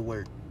Chubby is the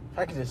word. If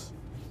I can just,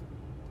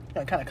 you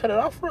know, kind of cut it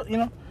off, you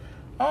know,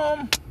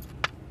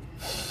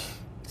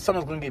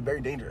 summer's gonna get very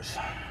dangerous.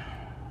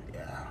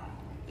 Yeah.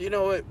 You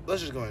know what?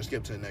 Let's just go and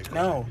skip to the next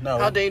No. question.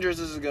 How dangerous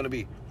is it gonna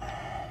be?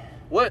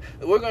 What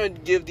we're gonna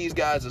give these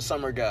guys a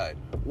summer guide.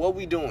 What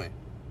we doing?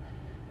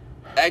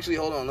 Actually,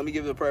 hold on. Let me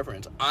give you a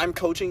preference. I'm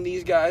coaching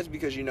these guys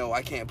because, you know,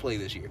 I can't play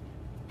this year.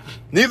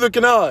 Neither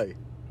can I.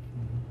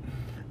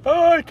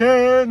 I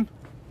can.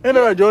 And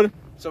all right, Jordan.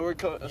 So we're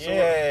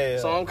Yeah.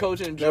 so I'm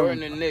coaching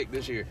Jordan and Nick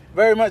this year.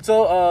 Very much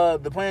so.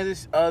 The plan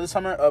this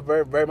summer,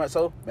 very much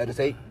so.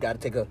 Meditate. Gotta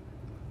get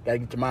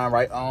your mind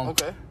right.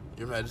 Okay.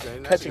 You're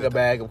meditating. Catching a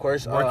bag, of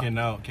course. Working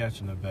out,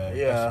 catching a bag.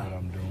 Yeah. That's what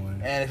I'm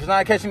doing. And if it's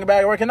not catching a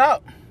bag, working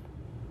out,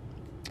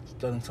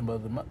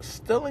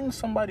 stealing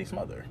somebody's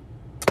mother.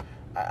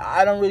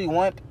 I don't really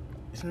want,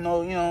 you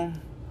know,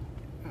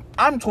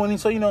 I'm 20,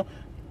 so, you know,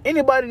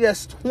 anybody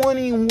that's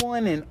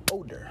 21 and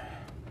older,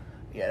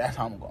 yeah, that's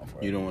how I'm going for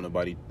it. You don't want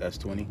nobody that's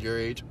 20? Your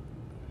age?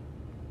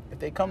 If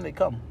they come, they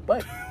come.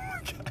 But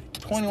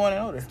 21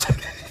 and older.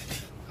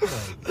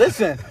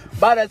 Listen,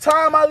 by the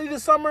time I leave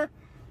this summer,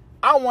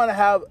 I want to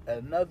have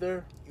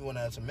another. You want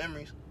to have some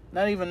memories?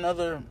 Not even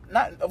another,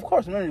 not, of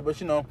course, memories,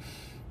 but, you know,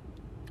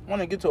 I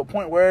want to get to a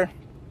point where.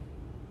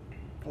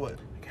 What?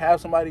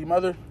 Have somebody's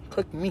mother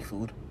cook me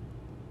food.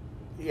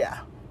 Yeah.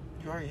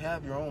 You already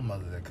have your own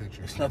mother that cooks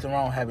your There's food. nothing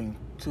wrong with having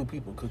two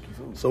people cook you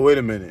food. So wait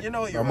a minute. You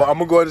know what, you're I'm right. going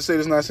to go ahead and say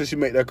this now since you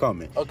make that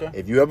comment. Okay.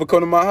 If you ever come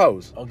to my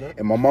house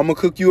and my mama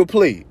cook you a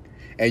plate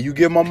and you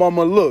give my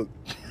mama a look,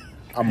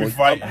 I'm going to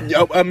fight.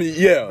 I mean,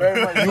 yeah.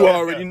 Very much You so.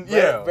 already,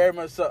 yeah. Very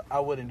much so. I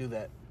wouldn't do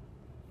that.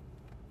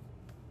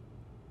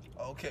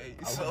 Okay,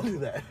 I wouldn't do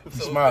that.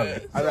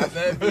 Smiling.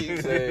 That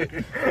being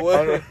said,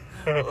 what?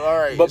 All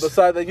right. But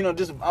besides that, you know,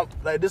 just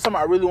like this summer,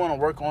 I really want to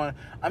work on.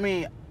 I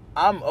mean,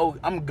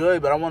 I'm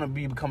good, but I want to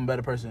become a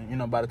better person. You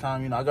know, by the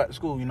time, you know, I got to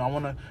school, you know, I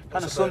want to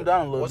kind of slim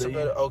down a little bit.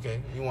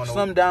 Okay, you want to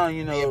slim down,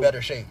 you know, be in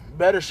better shape.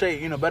 Better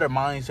shape, you know, better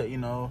mindset, you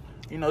know,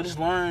 just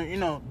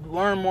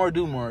learn more,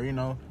 do more, you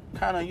know,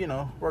 kind of, you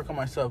know, work on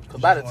myself.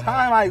 Because by the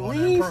time I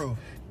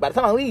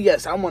leave,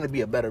 yes, I want to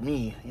be a better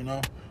me, you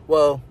know.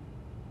 Well,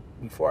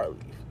 before I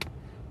leave,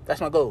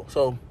 that's my goal.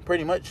 So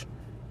pretty much,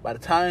 by the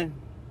time,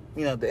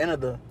 you know,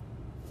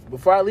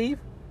 before I leave,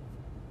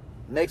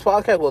 next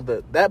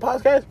podcast, that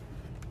podcast,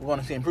 we're going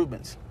to see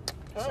improvements.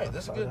 All right,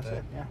 that's a good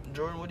thing. Yeah.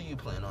 Jordan, what do you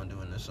plan on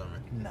doing this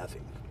summer?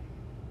 Nothing.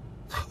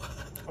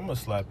 I'm gonna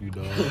slap you,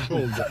 dog.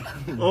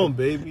 Oh,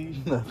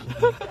 baby.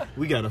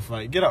 We gotta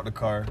fight. Get out the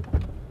car.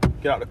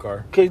 Get out the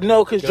car.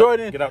 Cause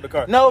Jordan. Get out the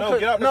car. No,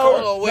 get out the no,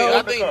 car. Oh, wait, no,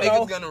 I think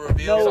niggas gonna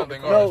reveal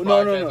something on this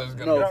podcast that's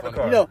gonna Get out be the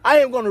funny. car. No, I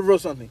am going to reveal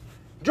something.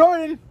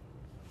 Jordan,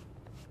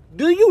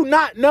 do you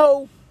not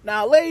know?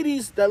 Now,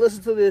 ladies that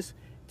listen to this,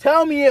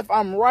 tell me if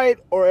I'm right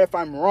or if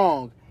I'm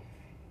wrong.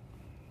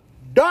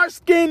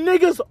 Dark-skinned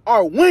niggas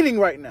are winning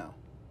right now.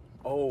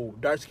 Oh,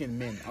 dark-skinned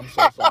men. I'm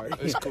so sorry.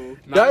 It's cool.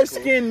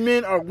 Dark-skinned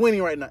men are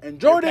winning right now. And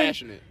Jordan, You're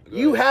passionate. Go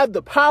you ahead. have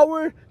the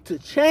power to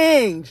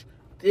change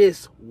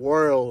this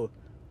world.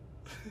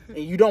 And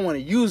you don't want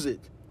to use it.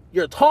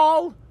 You're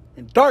tall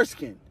and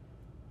dark-skinned.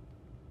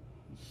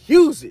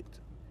 Use it.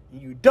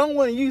 You don't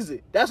want to use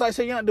it. That's why I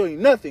say you're not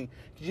doing nothing.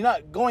 Because you're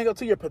not going up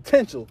to your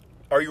potential.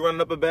 Are you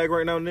running up a bag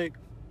right now, Nick?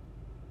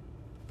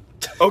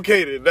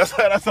 Okay, then.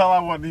 That's all I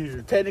want to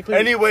hear. Technically.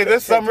 Anyway,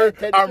 this summer,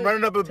 I'm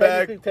running up a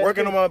bag,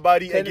 working on my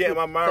body, and getting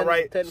my mind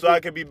right so I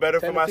can be better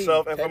for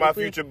myself and for my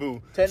future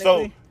boo.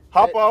 So,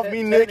 hop off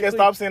me, Nick, and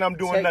stop saying I'm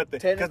doing nothing.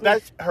 Because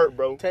that's hurt,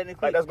 bro. Like, that's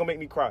going to make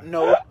me cry.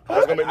 No,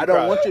 that's gonna make me I don't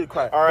cry. want you to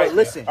cry. All right, but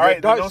listen. all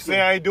right, don't say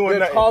I ain't doing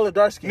nothing. You're tall or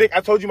dark skin. Nick,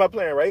 I told you my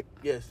plan, right?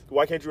 Yes.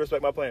 Why can't you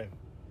respect my plan?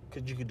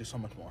 Because you can do so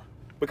much more.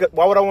 Because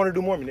why would I want to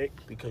do more, Nick?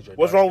 Because you're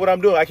what's wrong with what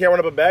I'm doing? I can't run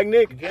up a bag,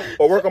 Nick?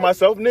 Or work on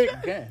myself, Nick? You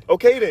can.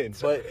 Okay, then.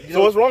 But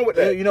so what's wrong with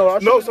that? You know what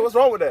else No, you so what's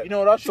wrong with that? You know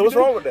what else So what's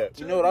wrong with that?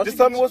 You know what else Just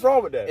tell me what's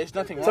wrong with that. It's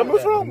nothing wrong Tell me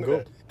with what's wrong with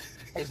that.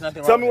 It's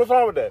nothing wrong Tell me what's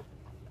wrong with that.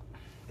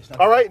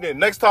 All right, then.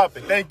 Next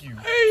topic. Thank you.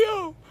 Hey,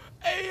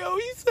 yo,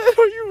 he said,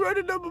 are you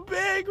running up a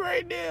bag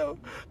right now?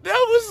 That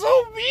was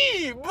so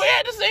mean. But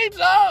at the same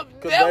time,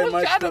 that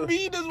was kind of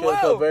mean as well.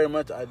 Because very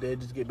much I did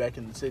just get back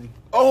in the city.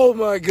 Oh,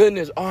 my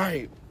goodness. All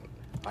right.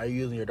 Are you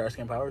using your dark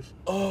skin powers?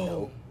 Oh.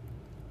 No.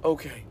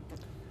 Okay.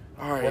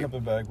 All right. Run up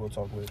a bag. We'll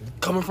talk later.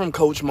 Coming from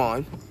Coach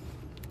Mon,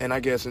 and I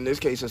guess in this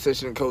case,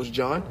 Assistant Coach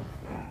John.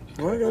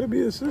 Why I gotta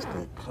be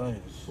assistant?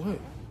 What?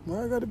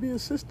 Why I gotta be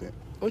assistant?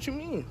 What you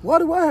mean? Why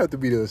do I have to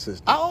be the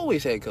assistant? I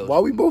always had coach. Why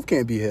we both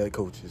can't be head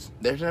coaches?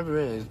 There's never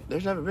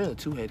been a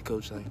two-head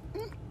coach thing.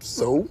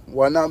 So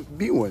why not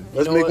be one?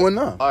 Let's know make what? one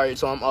now. All right,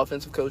 so I'm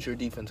offensive coach or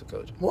defensive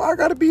coach. Well, I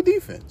gotta be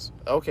defense.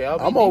 Okay, I'll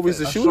be I'm always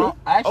the defense. shooter.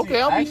 I'll be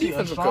defensive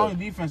A strong coach.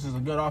 defense is a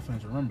good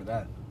offense. Remember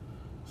that.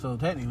 So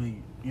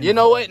technically, You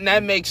know what? And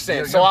that makes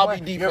sense. So I'll be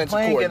defensive You're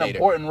playing coordinator. an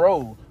important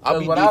role. I'll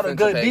be without a defensive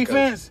good head coach.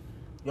 defense,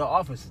 your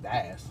offense is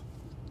ass.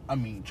 I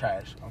mean,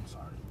 trash. I'm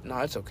sorry. No,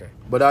 it's okay.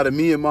 But out of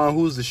me and Mon,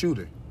 who's the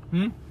shooter?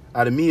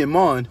 Out of me and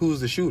Mon, who's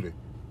the shooter?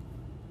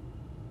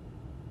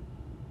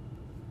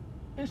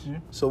 It's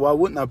you. So why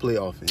wouldn't I play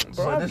offense? Bro,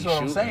 So I this be is what I'm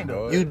shooting, saying,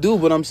 though. bro. You do,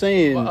 but I'm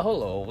saying. Well,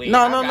 hold on, wait. No.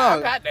 I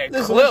got that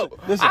Listen,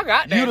 clip. listen. I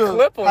got that You the-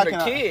 clip how on the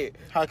can I- kid.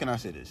 How can I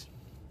say this?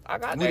 I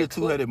got We that the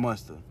two-headed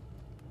monster.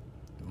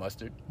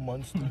 Mustard.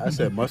 Monster. I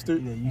said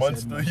mustard. Yeah,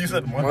 Monster. You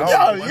said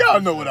Y'all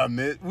know what I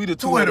meant. We the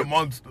Two-headed two-headed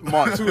monster.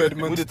 Two-headed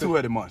monster. We the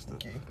two-headed monster.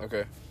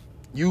 Okay.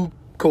 You,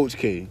 Coach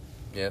K,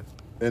 Yeah.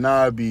 and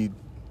I'll be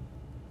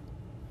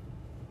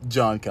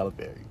John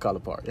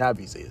Calipari. I'll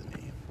be say his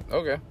name.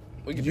 Okay.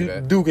 We can do You,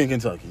 that. Duke in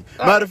Kentucky.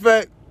 All Matter of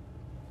fact,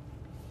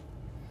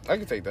 I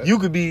can take that. you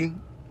could be.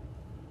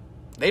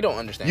 They don't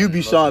understand. You be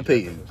most Sean of these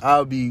Payton. references.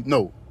 I'll be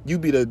You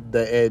be the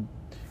Ed.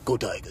 Go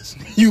Tigers.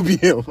 You be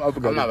him. I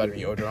forgot I'm not about to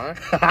his be name.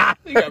 Odron.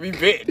 You gotta be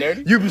big,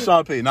 dirty. You be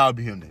Sean Payton. I'll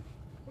be him then.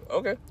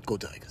 Okay. Go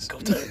Tigers. Go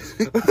Tigers.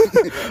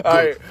 All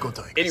right. Go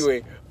Tigers.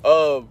 Anyway,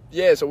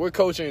 yeah. So we're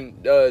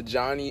coaching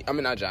Johnny. I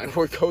mean, not Johnny.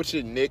 We're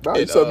coaching Nick. Now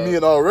you subbed me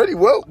in already.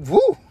 Well, woo.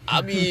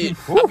 I mean,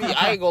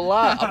 I ain't gonna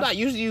lie. I'm not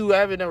used to you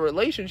having a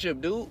relationship,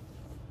 dude.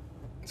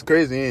 It's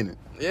crazy, ain't it?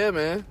 Yeah,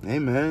 man. Hey,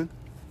 man.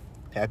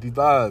 Happy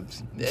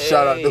vibes.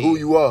 Shout out to who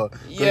you are.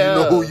 Because Yeah.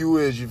 you know who you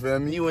is, you feel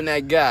me? You and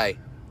that guy.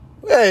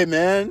 Hey,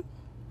 man.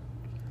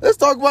 Let's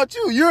talk about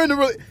you. You're in the...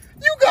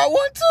 You got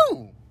one,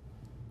 too.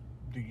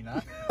 Do you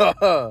not?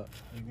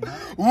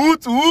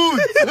 Woot,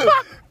 woot.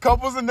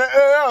 Couples in the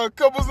air.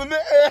 Couples in the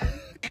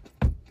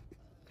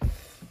air.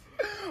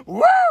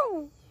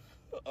 Woo.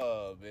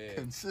 Oh, man.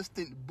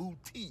 Consistent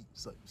booty.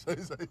 Say.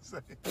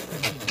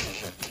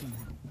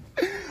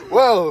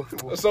 Well.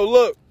 So,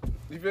 look.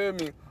 You feel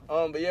me?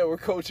 But, yeah, we're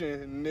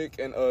coaching Nick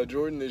and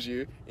Jordan this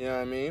year. You know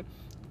what I mean?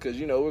 Because,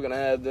 you know, we're going to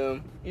have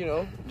them, you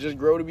know, just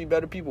grow to be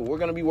better people. We're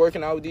going to be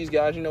working out with these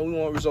guys. You know, we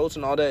want results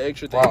and all that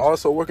extra things. While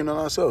also working on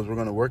ourselves. We're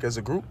going to work as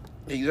a group.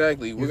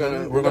 Exactly. We're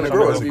gonna grow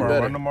grow as to a be For a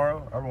better. run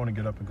tomorrow? I want to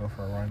get up and go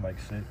for a run like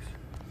 6.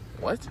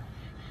 What?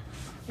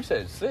 You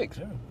said 6?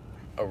 Yeah.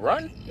 A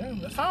run? Yeah.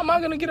 How am I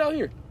going to get out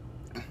here?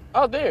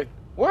 Out there.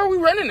 Where are we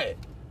running at?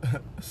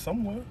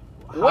 Somewhere.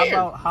 Where?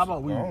 How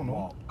about we I don't know.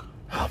 walk?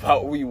 How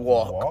about we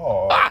walk?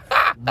 Walk.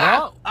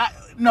 Walk?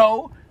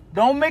 No.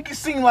 Don't make it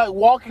seem like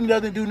walking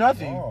doesn't do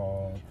nothing.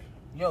 Walk.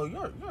 Yo,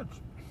 you're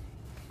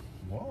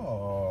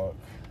Walk.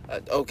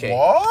 Okay.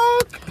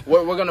 Walk.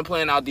 We're going to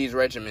plan out these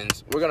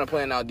regimens. We're going to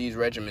plan out these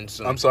regimens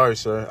soon. I'm sorry,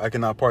 sir. I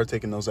cannot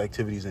partake in those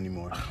activities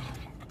anymore.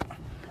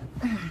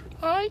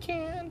 I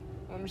can.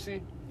 Let me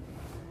see.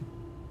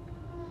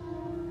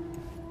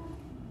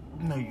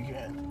 No, you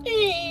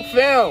can't.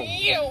 Film.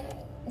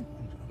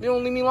 You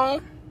don't leave me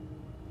alone?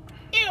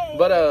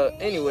 But,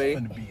 anyway.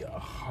 It's gonna be a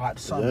hot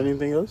Is there summer.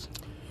 anything else?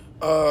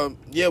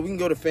 Yeah, we can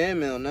go to fan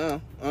mail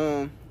now.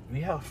 We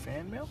have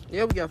fan mail?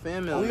 Yeah, we got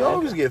fan mail. We man.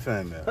 always get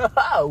fan mail.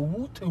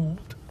 Woot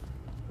woot.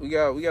 We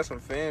got some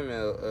fan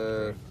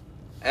mail.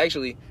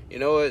 Actually, you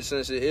know what?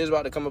 Since it is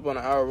about to come up on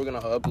an hour, we're gonna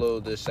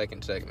upload the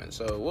second segment.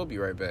 So we'll be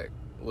right back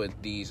with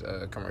these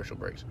commercial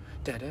breaks.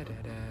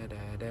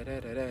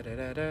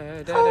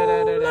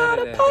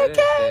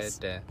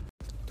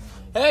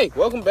 Hey,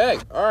 welcome back.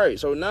 All right,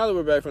 so now that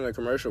we're back from the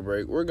commercial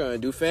break, we're gonna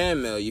do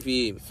fan mail. You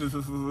feel me?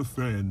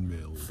 Fan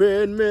mail.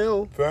 Fan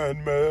mail.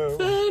 Fan mail.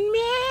 Fan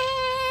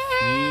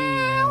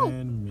mail.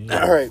 Fan mail.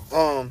 All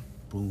right.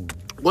 Boom.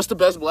 What's the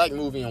best black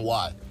movie and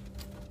why?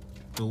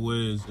 The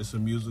Wiz. It's a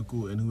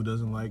musical, and who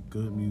doesn't like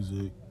good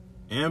music?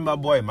 And my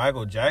boy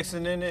Michael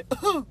Jackson in it.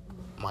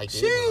 Mike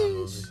is in that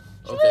movie.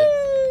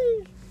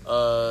 Okay.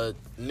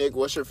 Nick,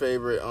 what's your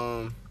favorite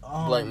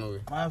black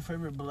movie? My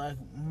favorite black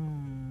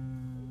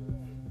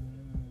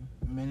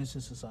Menace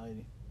to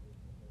Society.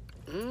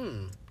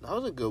 That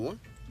was a good one.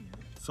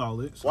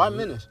 Solid. Why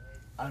Menace?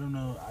 I don't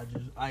know.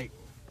 I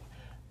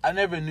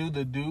never knew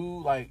the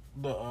dude, like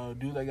the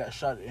dude that got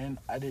shot in.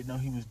 I didn't know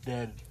he was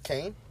dead.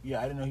 Kane? Yeah,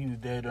 I didn't know he was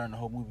dead during the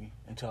whole movie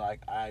until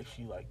like I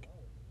actually like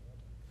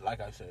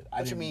I said.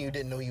 What you mean you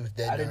didn't know he was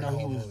dead? I didn't know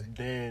he was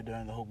dead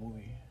during the whole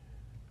movie.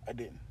 I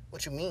didn't.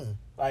 What you mean?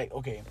 Like,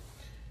 okay,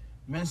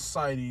 Men's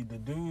Society, the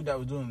dude that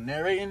was doing the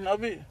narrating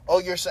of it. Oh,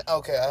 you're saying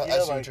okay. I see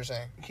like, what you're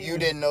saying. You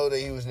didn't know that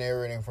he was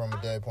narrating from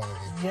a dead point of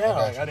view.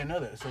 Yeah, I didn't know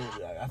that. So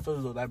I feel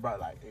as though that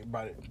brought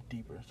it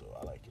deeper. So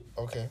I like it.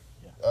 Okay.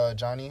 Yeah.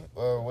 Johnny,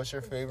 what's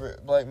your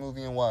favorite black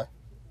movie and why?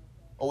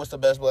 Or what's the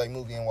best black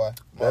movie and why?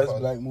 Best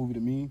black movie to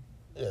me?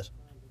 Yes.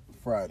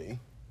 Friday.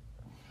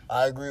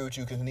 I agree with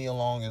you because Nia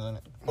Long is in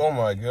it. Oh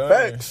my god.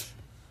 Facts.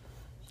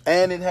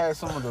 And it has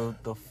some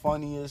of the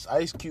funniest.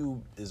 Ice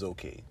Cube is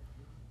okay.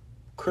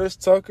 Chris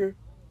Tucker.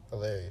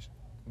 Hilarious.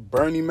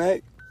 Bernie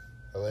Mac.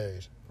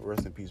 Hilarious.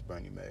 Rest in peace,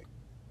 Bernie Mac.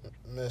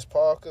 Miss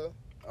Parker.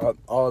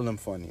 All of them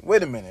funny.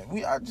 Wait a minute.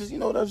 I just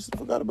what I just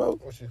forgot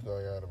about? What you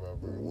forgot about,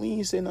 bro? We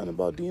ain't say nothing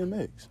about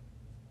DMX.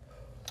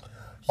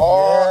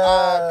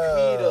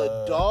 R.I.P.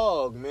 the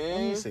dog, We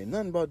man. ain't say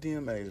nothing about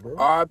DMX, bro.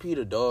 R.I.P.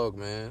 the dog,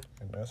 man.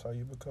 And that's how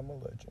you become a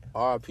legend.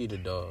 R.I.P. the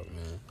dog,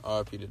 man.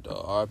 R.I.P. the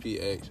dog. R.I.P.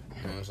 X.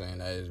 You know what I'm saying?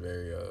 That is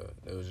very,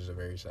 it was just a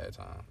very sad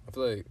time. I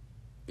feel like,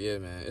 yeah,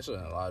 man, it's a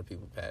lot of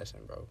people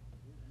passing, bro.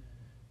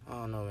 I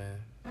don't know, man.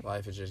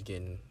 Life is just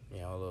getting,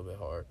 a little bit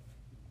hard.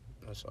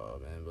 That's all,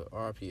 man. But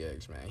R.I.P.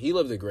 X, man. He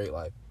lived a great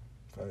life.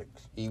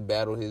 Facts. He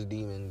battled his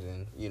demons,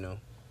 and,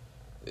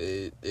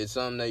 it's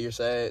something that you're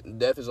sad.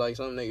 Death is like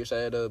something that you're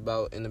sad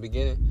about in the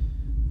beginning.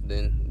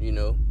 Then,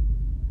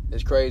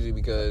 it's crazy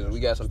because we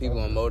got some people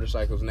on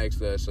motorcycles next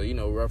to us, so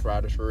Rough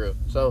Riders for real.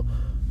 So,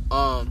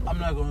 I'm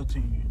not going to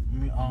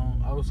you.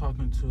 I was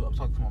talking to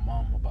my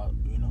mom about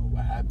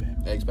what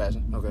happened. X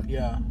passing. Okay.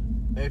 Yeah,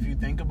 if you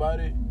think about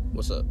it.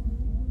 What's up?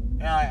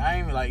 And I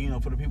ain't like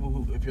for the people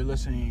who, if you're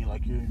listening,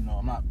 like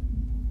I'm not,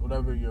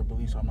 whatever your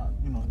beliefs, I'm not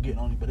getting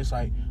on it. But it's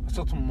like I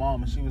talked to my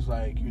mom and she was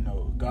like,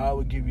 God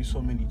would give you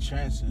so many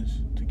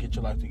chances to get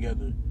your life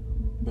together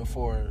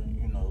before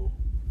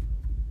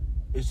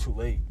it's too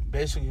late.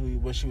 Basically,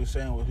 what she was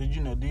saying was,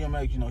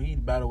 DMX, he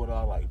battled with a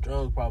lot of like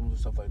drug problems and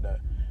stuff like that.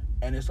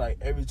 And it's like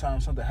every time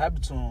something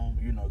happened to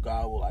him,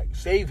 God will like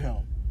save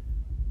him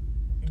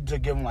to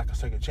give him like a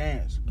second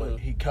chance. But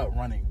he kept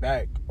running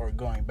back or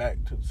going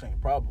back to the same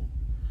problem.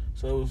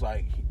 So it was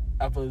like,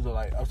 I feel as though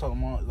like I was talking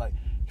to mom, like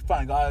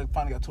God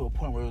finally got to a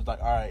point where it was like,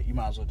 all right, you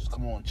might as well just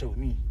come on and chill with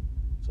me.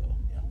 So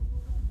yeah.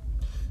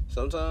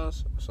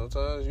 Sometimes, So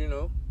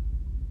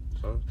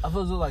I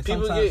feel as though like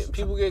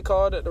people get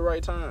called at the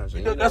right times.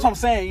 And, that's what I'm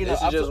saying.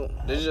 This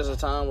is just a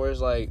time where it's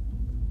like,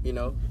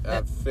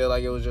 I feel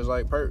like it was just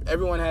like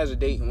everyone has a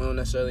date, and we don't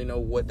necessarily know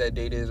what that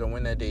date is or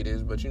when that date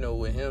is. But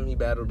with him, he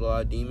battled a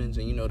lot of demons,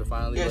 and to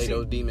finally lay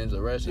those demons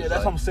to rest. Yeah,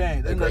 that's what I'm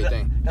saying. A great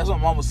thing. That's what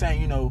mom was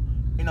saying.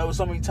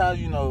 So many times,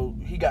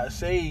 he got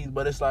saved,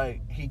 but it's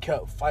like he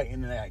kept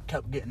fighting and I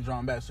kept getting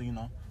drawn back. So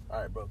all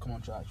right, bro, come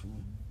on, try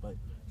me. But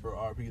for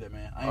RP, that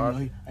man, I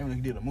didn't know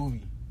he did a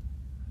movie.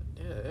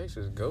 Yeah, X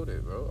is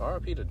goated, bro.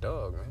 RP the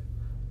dog, man.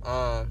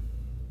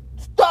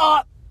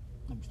 Stop.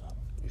 Let me stop.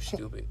 You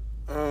stupid.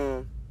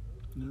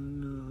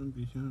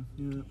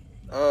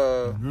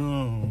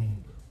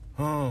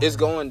 It's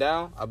Going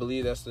Down. I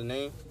believe that's the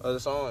name of the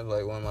song. It's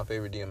like one of my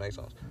favorite DMX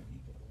songs.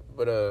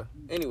 But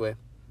anyway.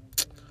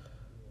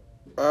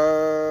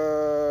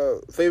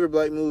 Favorite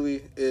black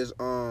movie is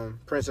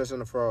Princess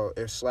and the Frog.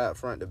 It's slap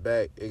front to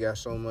back. It got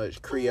so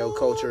much Creole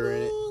culture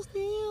in it.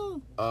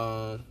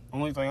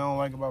 Only thing I don't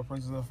like about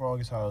Princess and the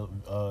Frog is how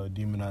it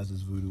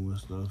demonizes voodoo and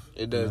stuff.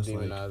 It does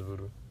demonize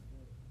voodoo.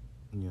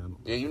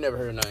 Yeah, you never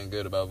heard nothing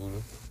good about voodoo.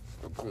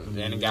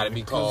 And it got to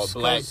be called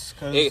black.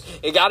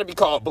 It got to be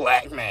called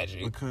black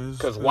magic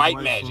because white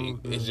magic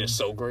is just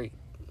so great.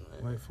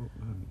 White folk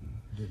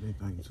did their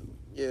thing too.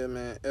 Yeah,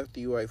 man. F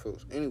the white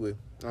folks. Anyway,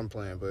 I'm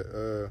playing, but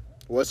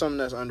what's something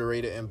that's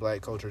underrated in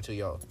black culture to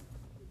y'all?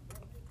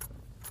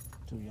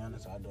 To be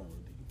honest, I don't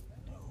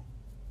really know,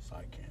 so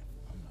I can't.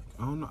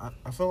 I don't know.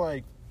 I feel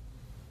like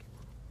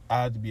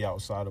I had to be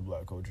outside of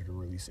black culture to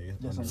really say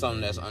it.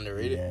 Something that's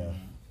underrated? Yeah.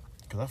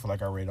 Because I feel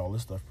like I rate all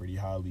this stuff pretty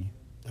highly.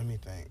 Let me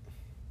think.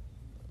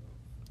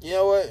 You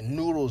know what?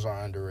 Noodles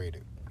are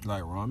underrated.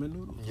 Like ramen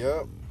noodles?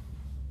 Yep.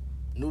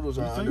 Noodles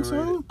are underrated.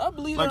 So? I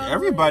believe like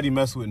everybody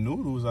mess with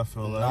noodles, I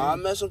feel like. Nah, I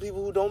mess with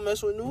people who don't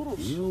mess with noodles.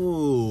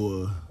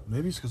 Ew.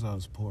 Maybe it's because I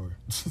was poor.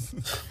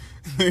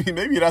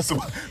 maybe that's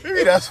why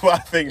I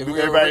think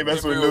everybody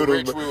mess with noodles.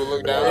 Rich, we would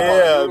look down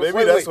yeah,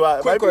 maybe that's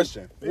why. Quick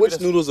question. Which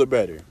noodles are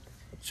better?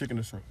 Chicken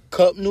or shrimp?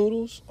 Cup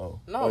noodles? Oh.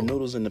 No. Or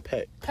noodles in the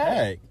pack?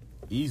 Pack.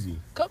 Easy.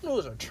 Cup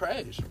noodles are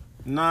trash.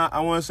 Nah, I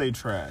want to say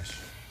trash.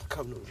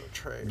 Cup noodles are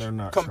trash. They're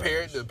not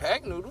compared trash. to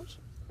pack noodles.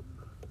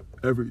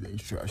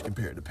 Everything's trash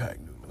compared to pack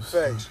noodles.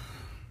 Facts.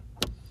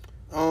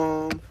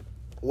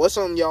 What's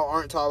something y'all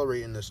aren't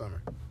tolerating this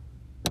summer?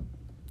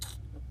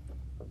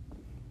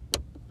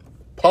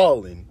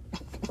 appalling.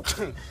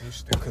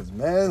 Because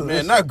man,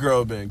 that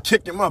girl been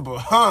kicking my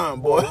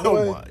behind, boy.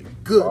 Oh my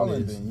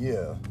goodness.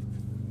 Yeah.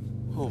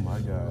 Oh my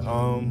god.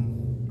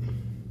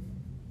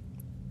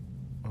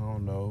 I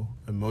don't know.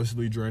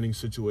 Emotionally draining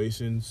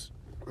situations.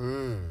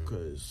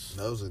 Because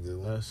that was a good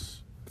one.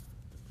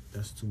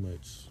 That's too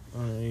much.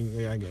 I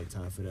ain't got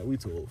time for that. We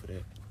too old for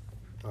that.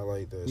 I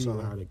like that. We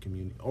know how to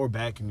communicate. Or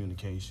bad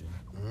communication.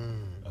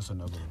 That's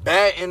another one.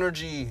 Bad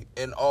energy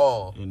and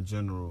all. In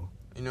general.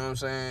 You know what I'm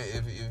saying?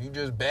 If you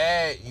just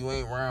bad, you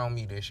ain't around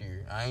me this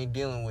year. I ain't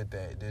dealing with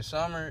that. This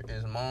summer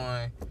is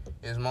mine.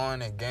 It's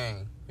mine at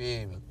gang.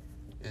 Feel me?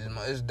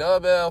 It's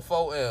double L,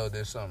 4L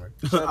this summer.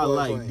 I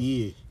like it.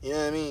 You know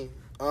what I mean?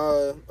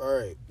 All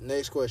right.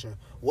 Next question.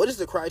 What is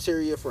the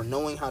criteria for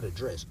knowing how to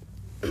dress?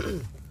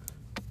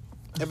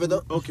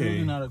 It's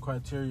really not a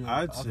criteria.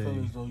 I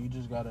feel as though you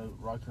just gotta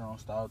rock your own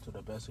style to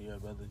the best of your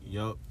ability.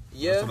 Yup.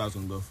 Yeah. That's what I was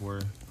gonna go for.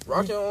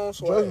 Rock your own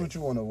swag. Dress what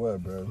you want to wear,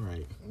 bro.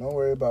 Right. Don't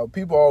worry about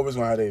people. Always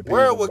gonna have their opinions.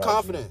 Wear it with about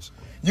confidence.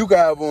 You can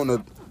have on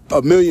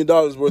 $1 million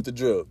worth of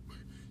drip.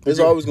 There's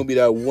always gonna be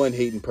that one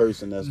hating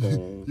person that's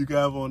going. You can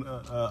have on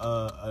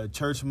a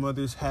church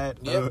mother's hat,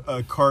 Yep.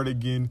 a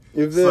cardigan,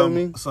 You feel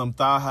me? some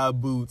thigh-high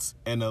boots,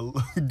 and a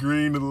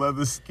green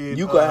leather skin.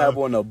 You can have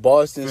on a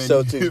Boston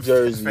Celtics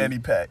jersey. Fanny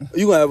pack.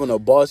 You can have on a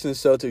Boston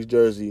Celtics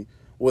jersey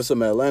with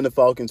some Atlanta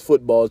Falcons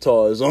football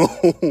ties on,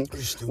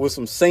 with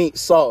some Saint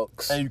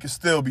socks, And you can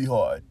still be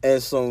hard.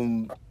 and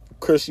some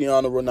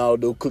Cristiano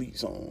Ronaldo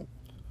cleats on.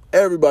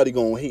 Everybody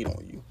gonna hate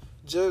on you.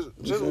 Just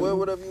wear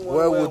whatever you want.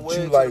 Wear to what wear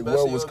you it to like, the best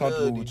wear of what's your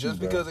comfortable ability. with you, Just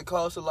bro. because it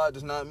costs a lot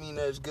does not mean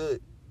that it's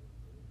good.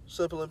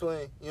 Simple and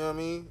plain. You know what I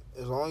mean?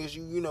 As long as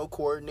you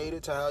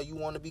coordinated to how you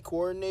want to be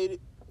coordinated.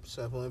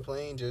 Simple and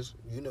plain. Just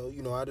you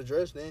know how to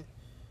dress. Then,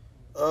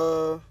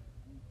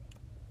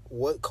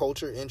 what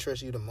culture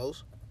interests you the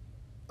most?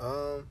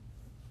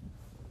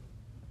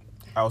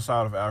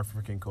 Outside of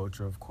African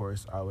culture, of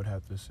course, I would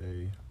have to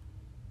say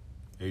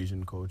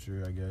Asian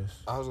culture, I guess.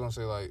 I was gonna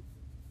say like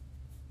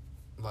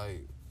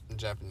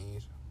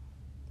Japanese.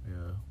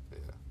 Yeah.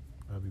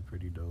 That'd be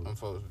pretty dope.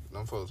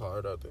 Them folks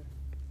hard out there.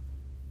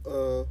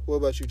 What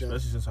about you, John?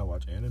 Especially since I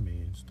watch anime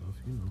and stuff,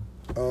 you know.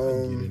 I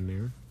can get in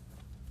there.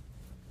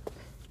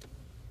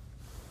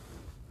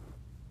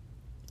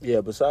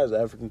 Yeah, besides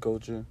African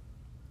culture,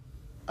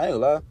 I ain't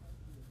gonna lie.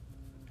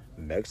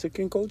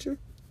 Mexican culture,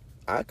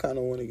 I kind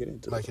of want to get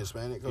into Like that.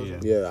 Hispanic culture?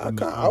 Yeah,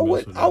 I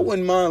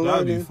wouldn't mind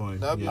That'd be learning. fun.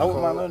 That'd be I wouldn't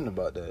cool. mind learning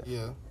about that.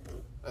 Yeah,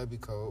 that'd be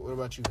cool. What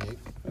about you, Nick?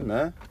 Hey,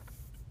 man.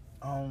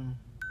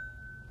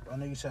 I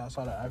know you said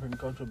outside of African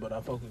culture, but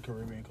I focus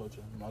Caribbean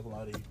culture. I'm not gonna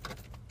lie to you.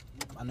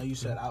 I know you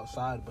said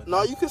outside, but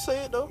No, you can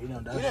say it though. you know,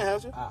 You that's, didn't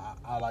have to.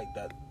 I like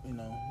that. You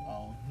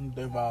know,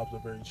 their vibes are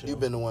very chill. You've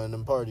been to one of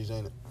them parties,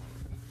 ain't it?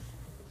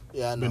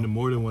 Yeah, I know. Been to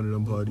more than one of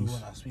them We parties. will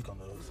not speak on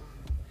those.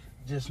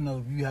 Just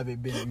know if you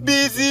haven't been.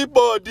 Busy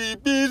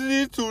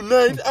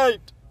tonight.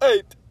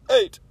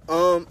 Eight.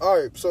 All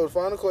right. So the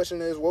final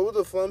question is, what were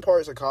the fun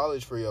parts of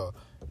college for y'all?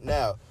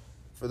 Now,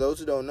 for those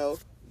who don't know,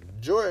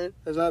 Jordan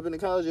has not been to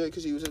college yet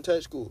because he was in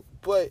tech school.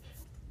 But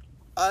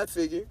I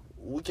figure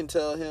we can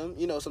tell him,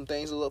 some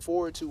things to look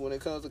forward to when it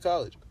comes to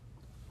college.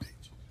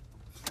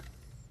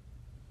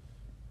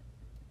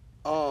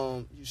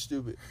 You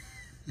stupid.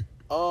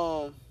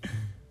 But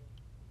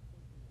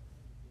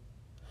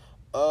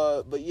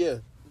yeah,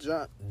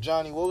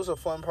 Johnny, what was a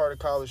fun part of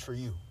college for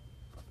you?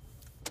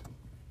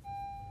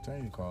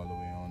 Turn your car all the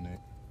way on there.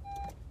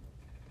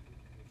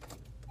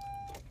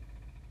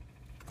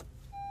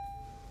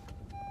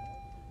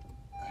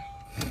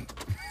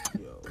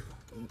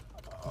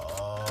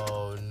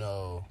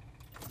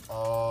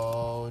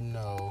 Oh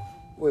no.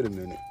 Wait a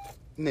minute,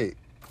 Nick.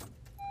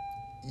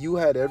 You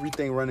had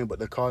everything running, but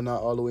the car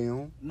not all the way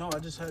on. No, I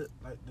just had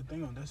the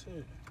thing on. That's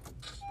it,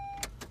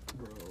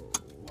 bro.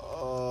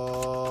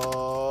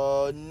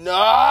 Oh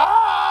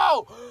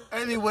no.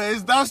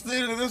 Anyways, that's the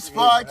end of this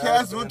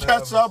podcast. We'll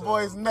catch y'all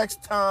boys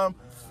next time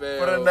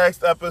for the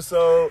next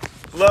episode.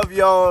 Love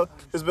y'all.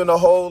 It's been a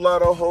whole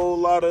lot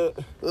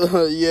of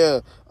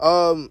yeah.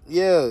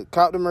 Yeah,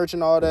 cop the merch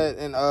and all that.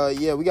 And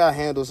yeah, we gotta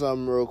handle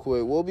something real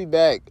quick. We'll be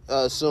back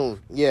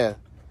soon. Yeah.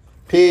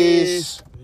 Peace.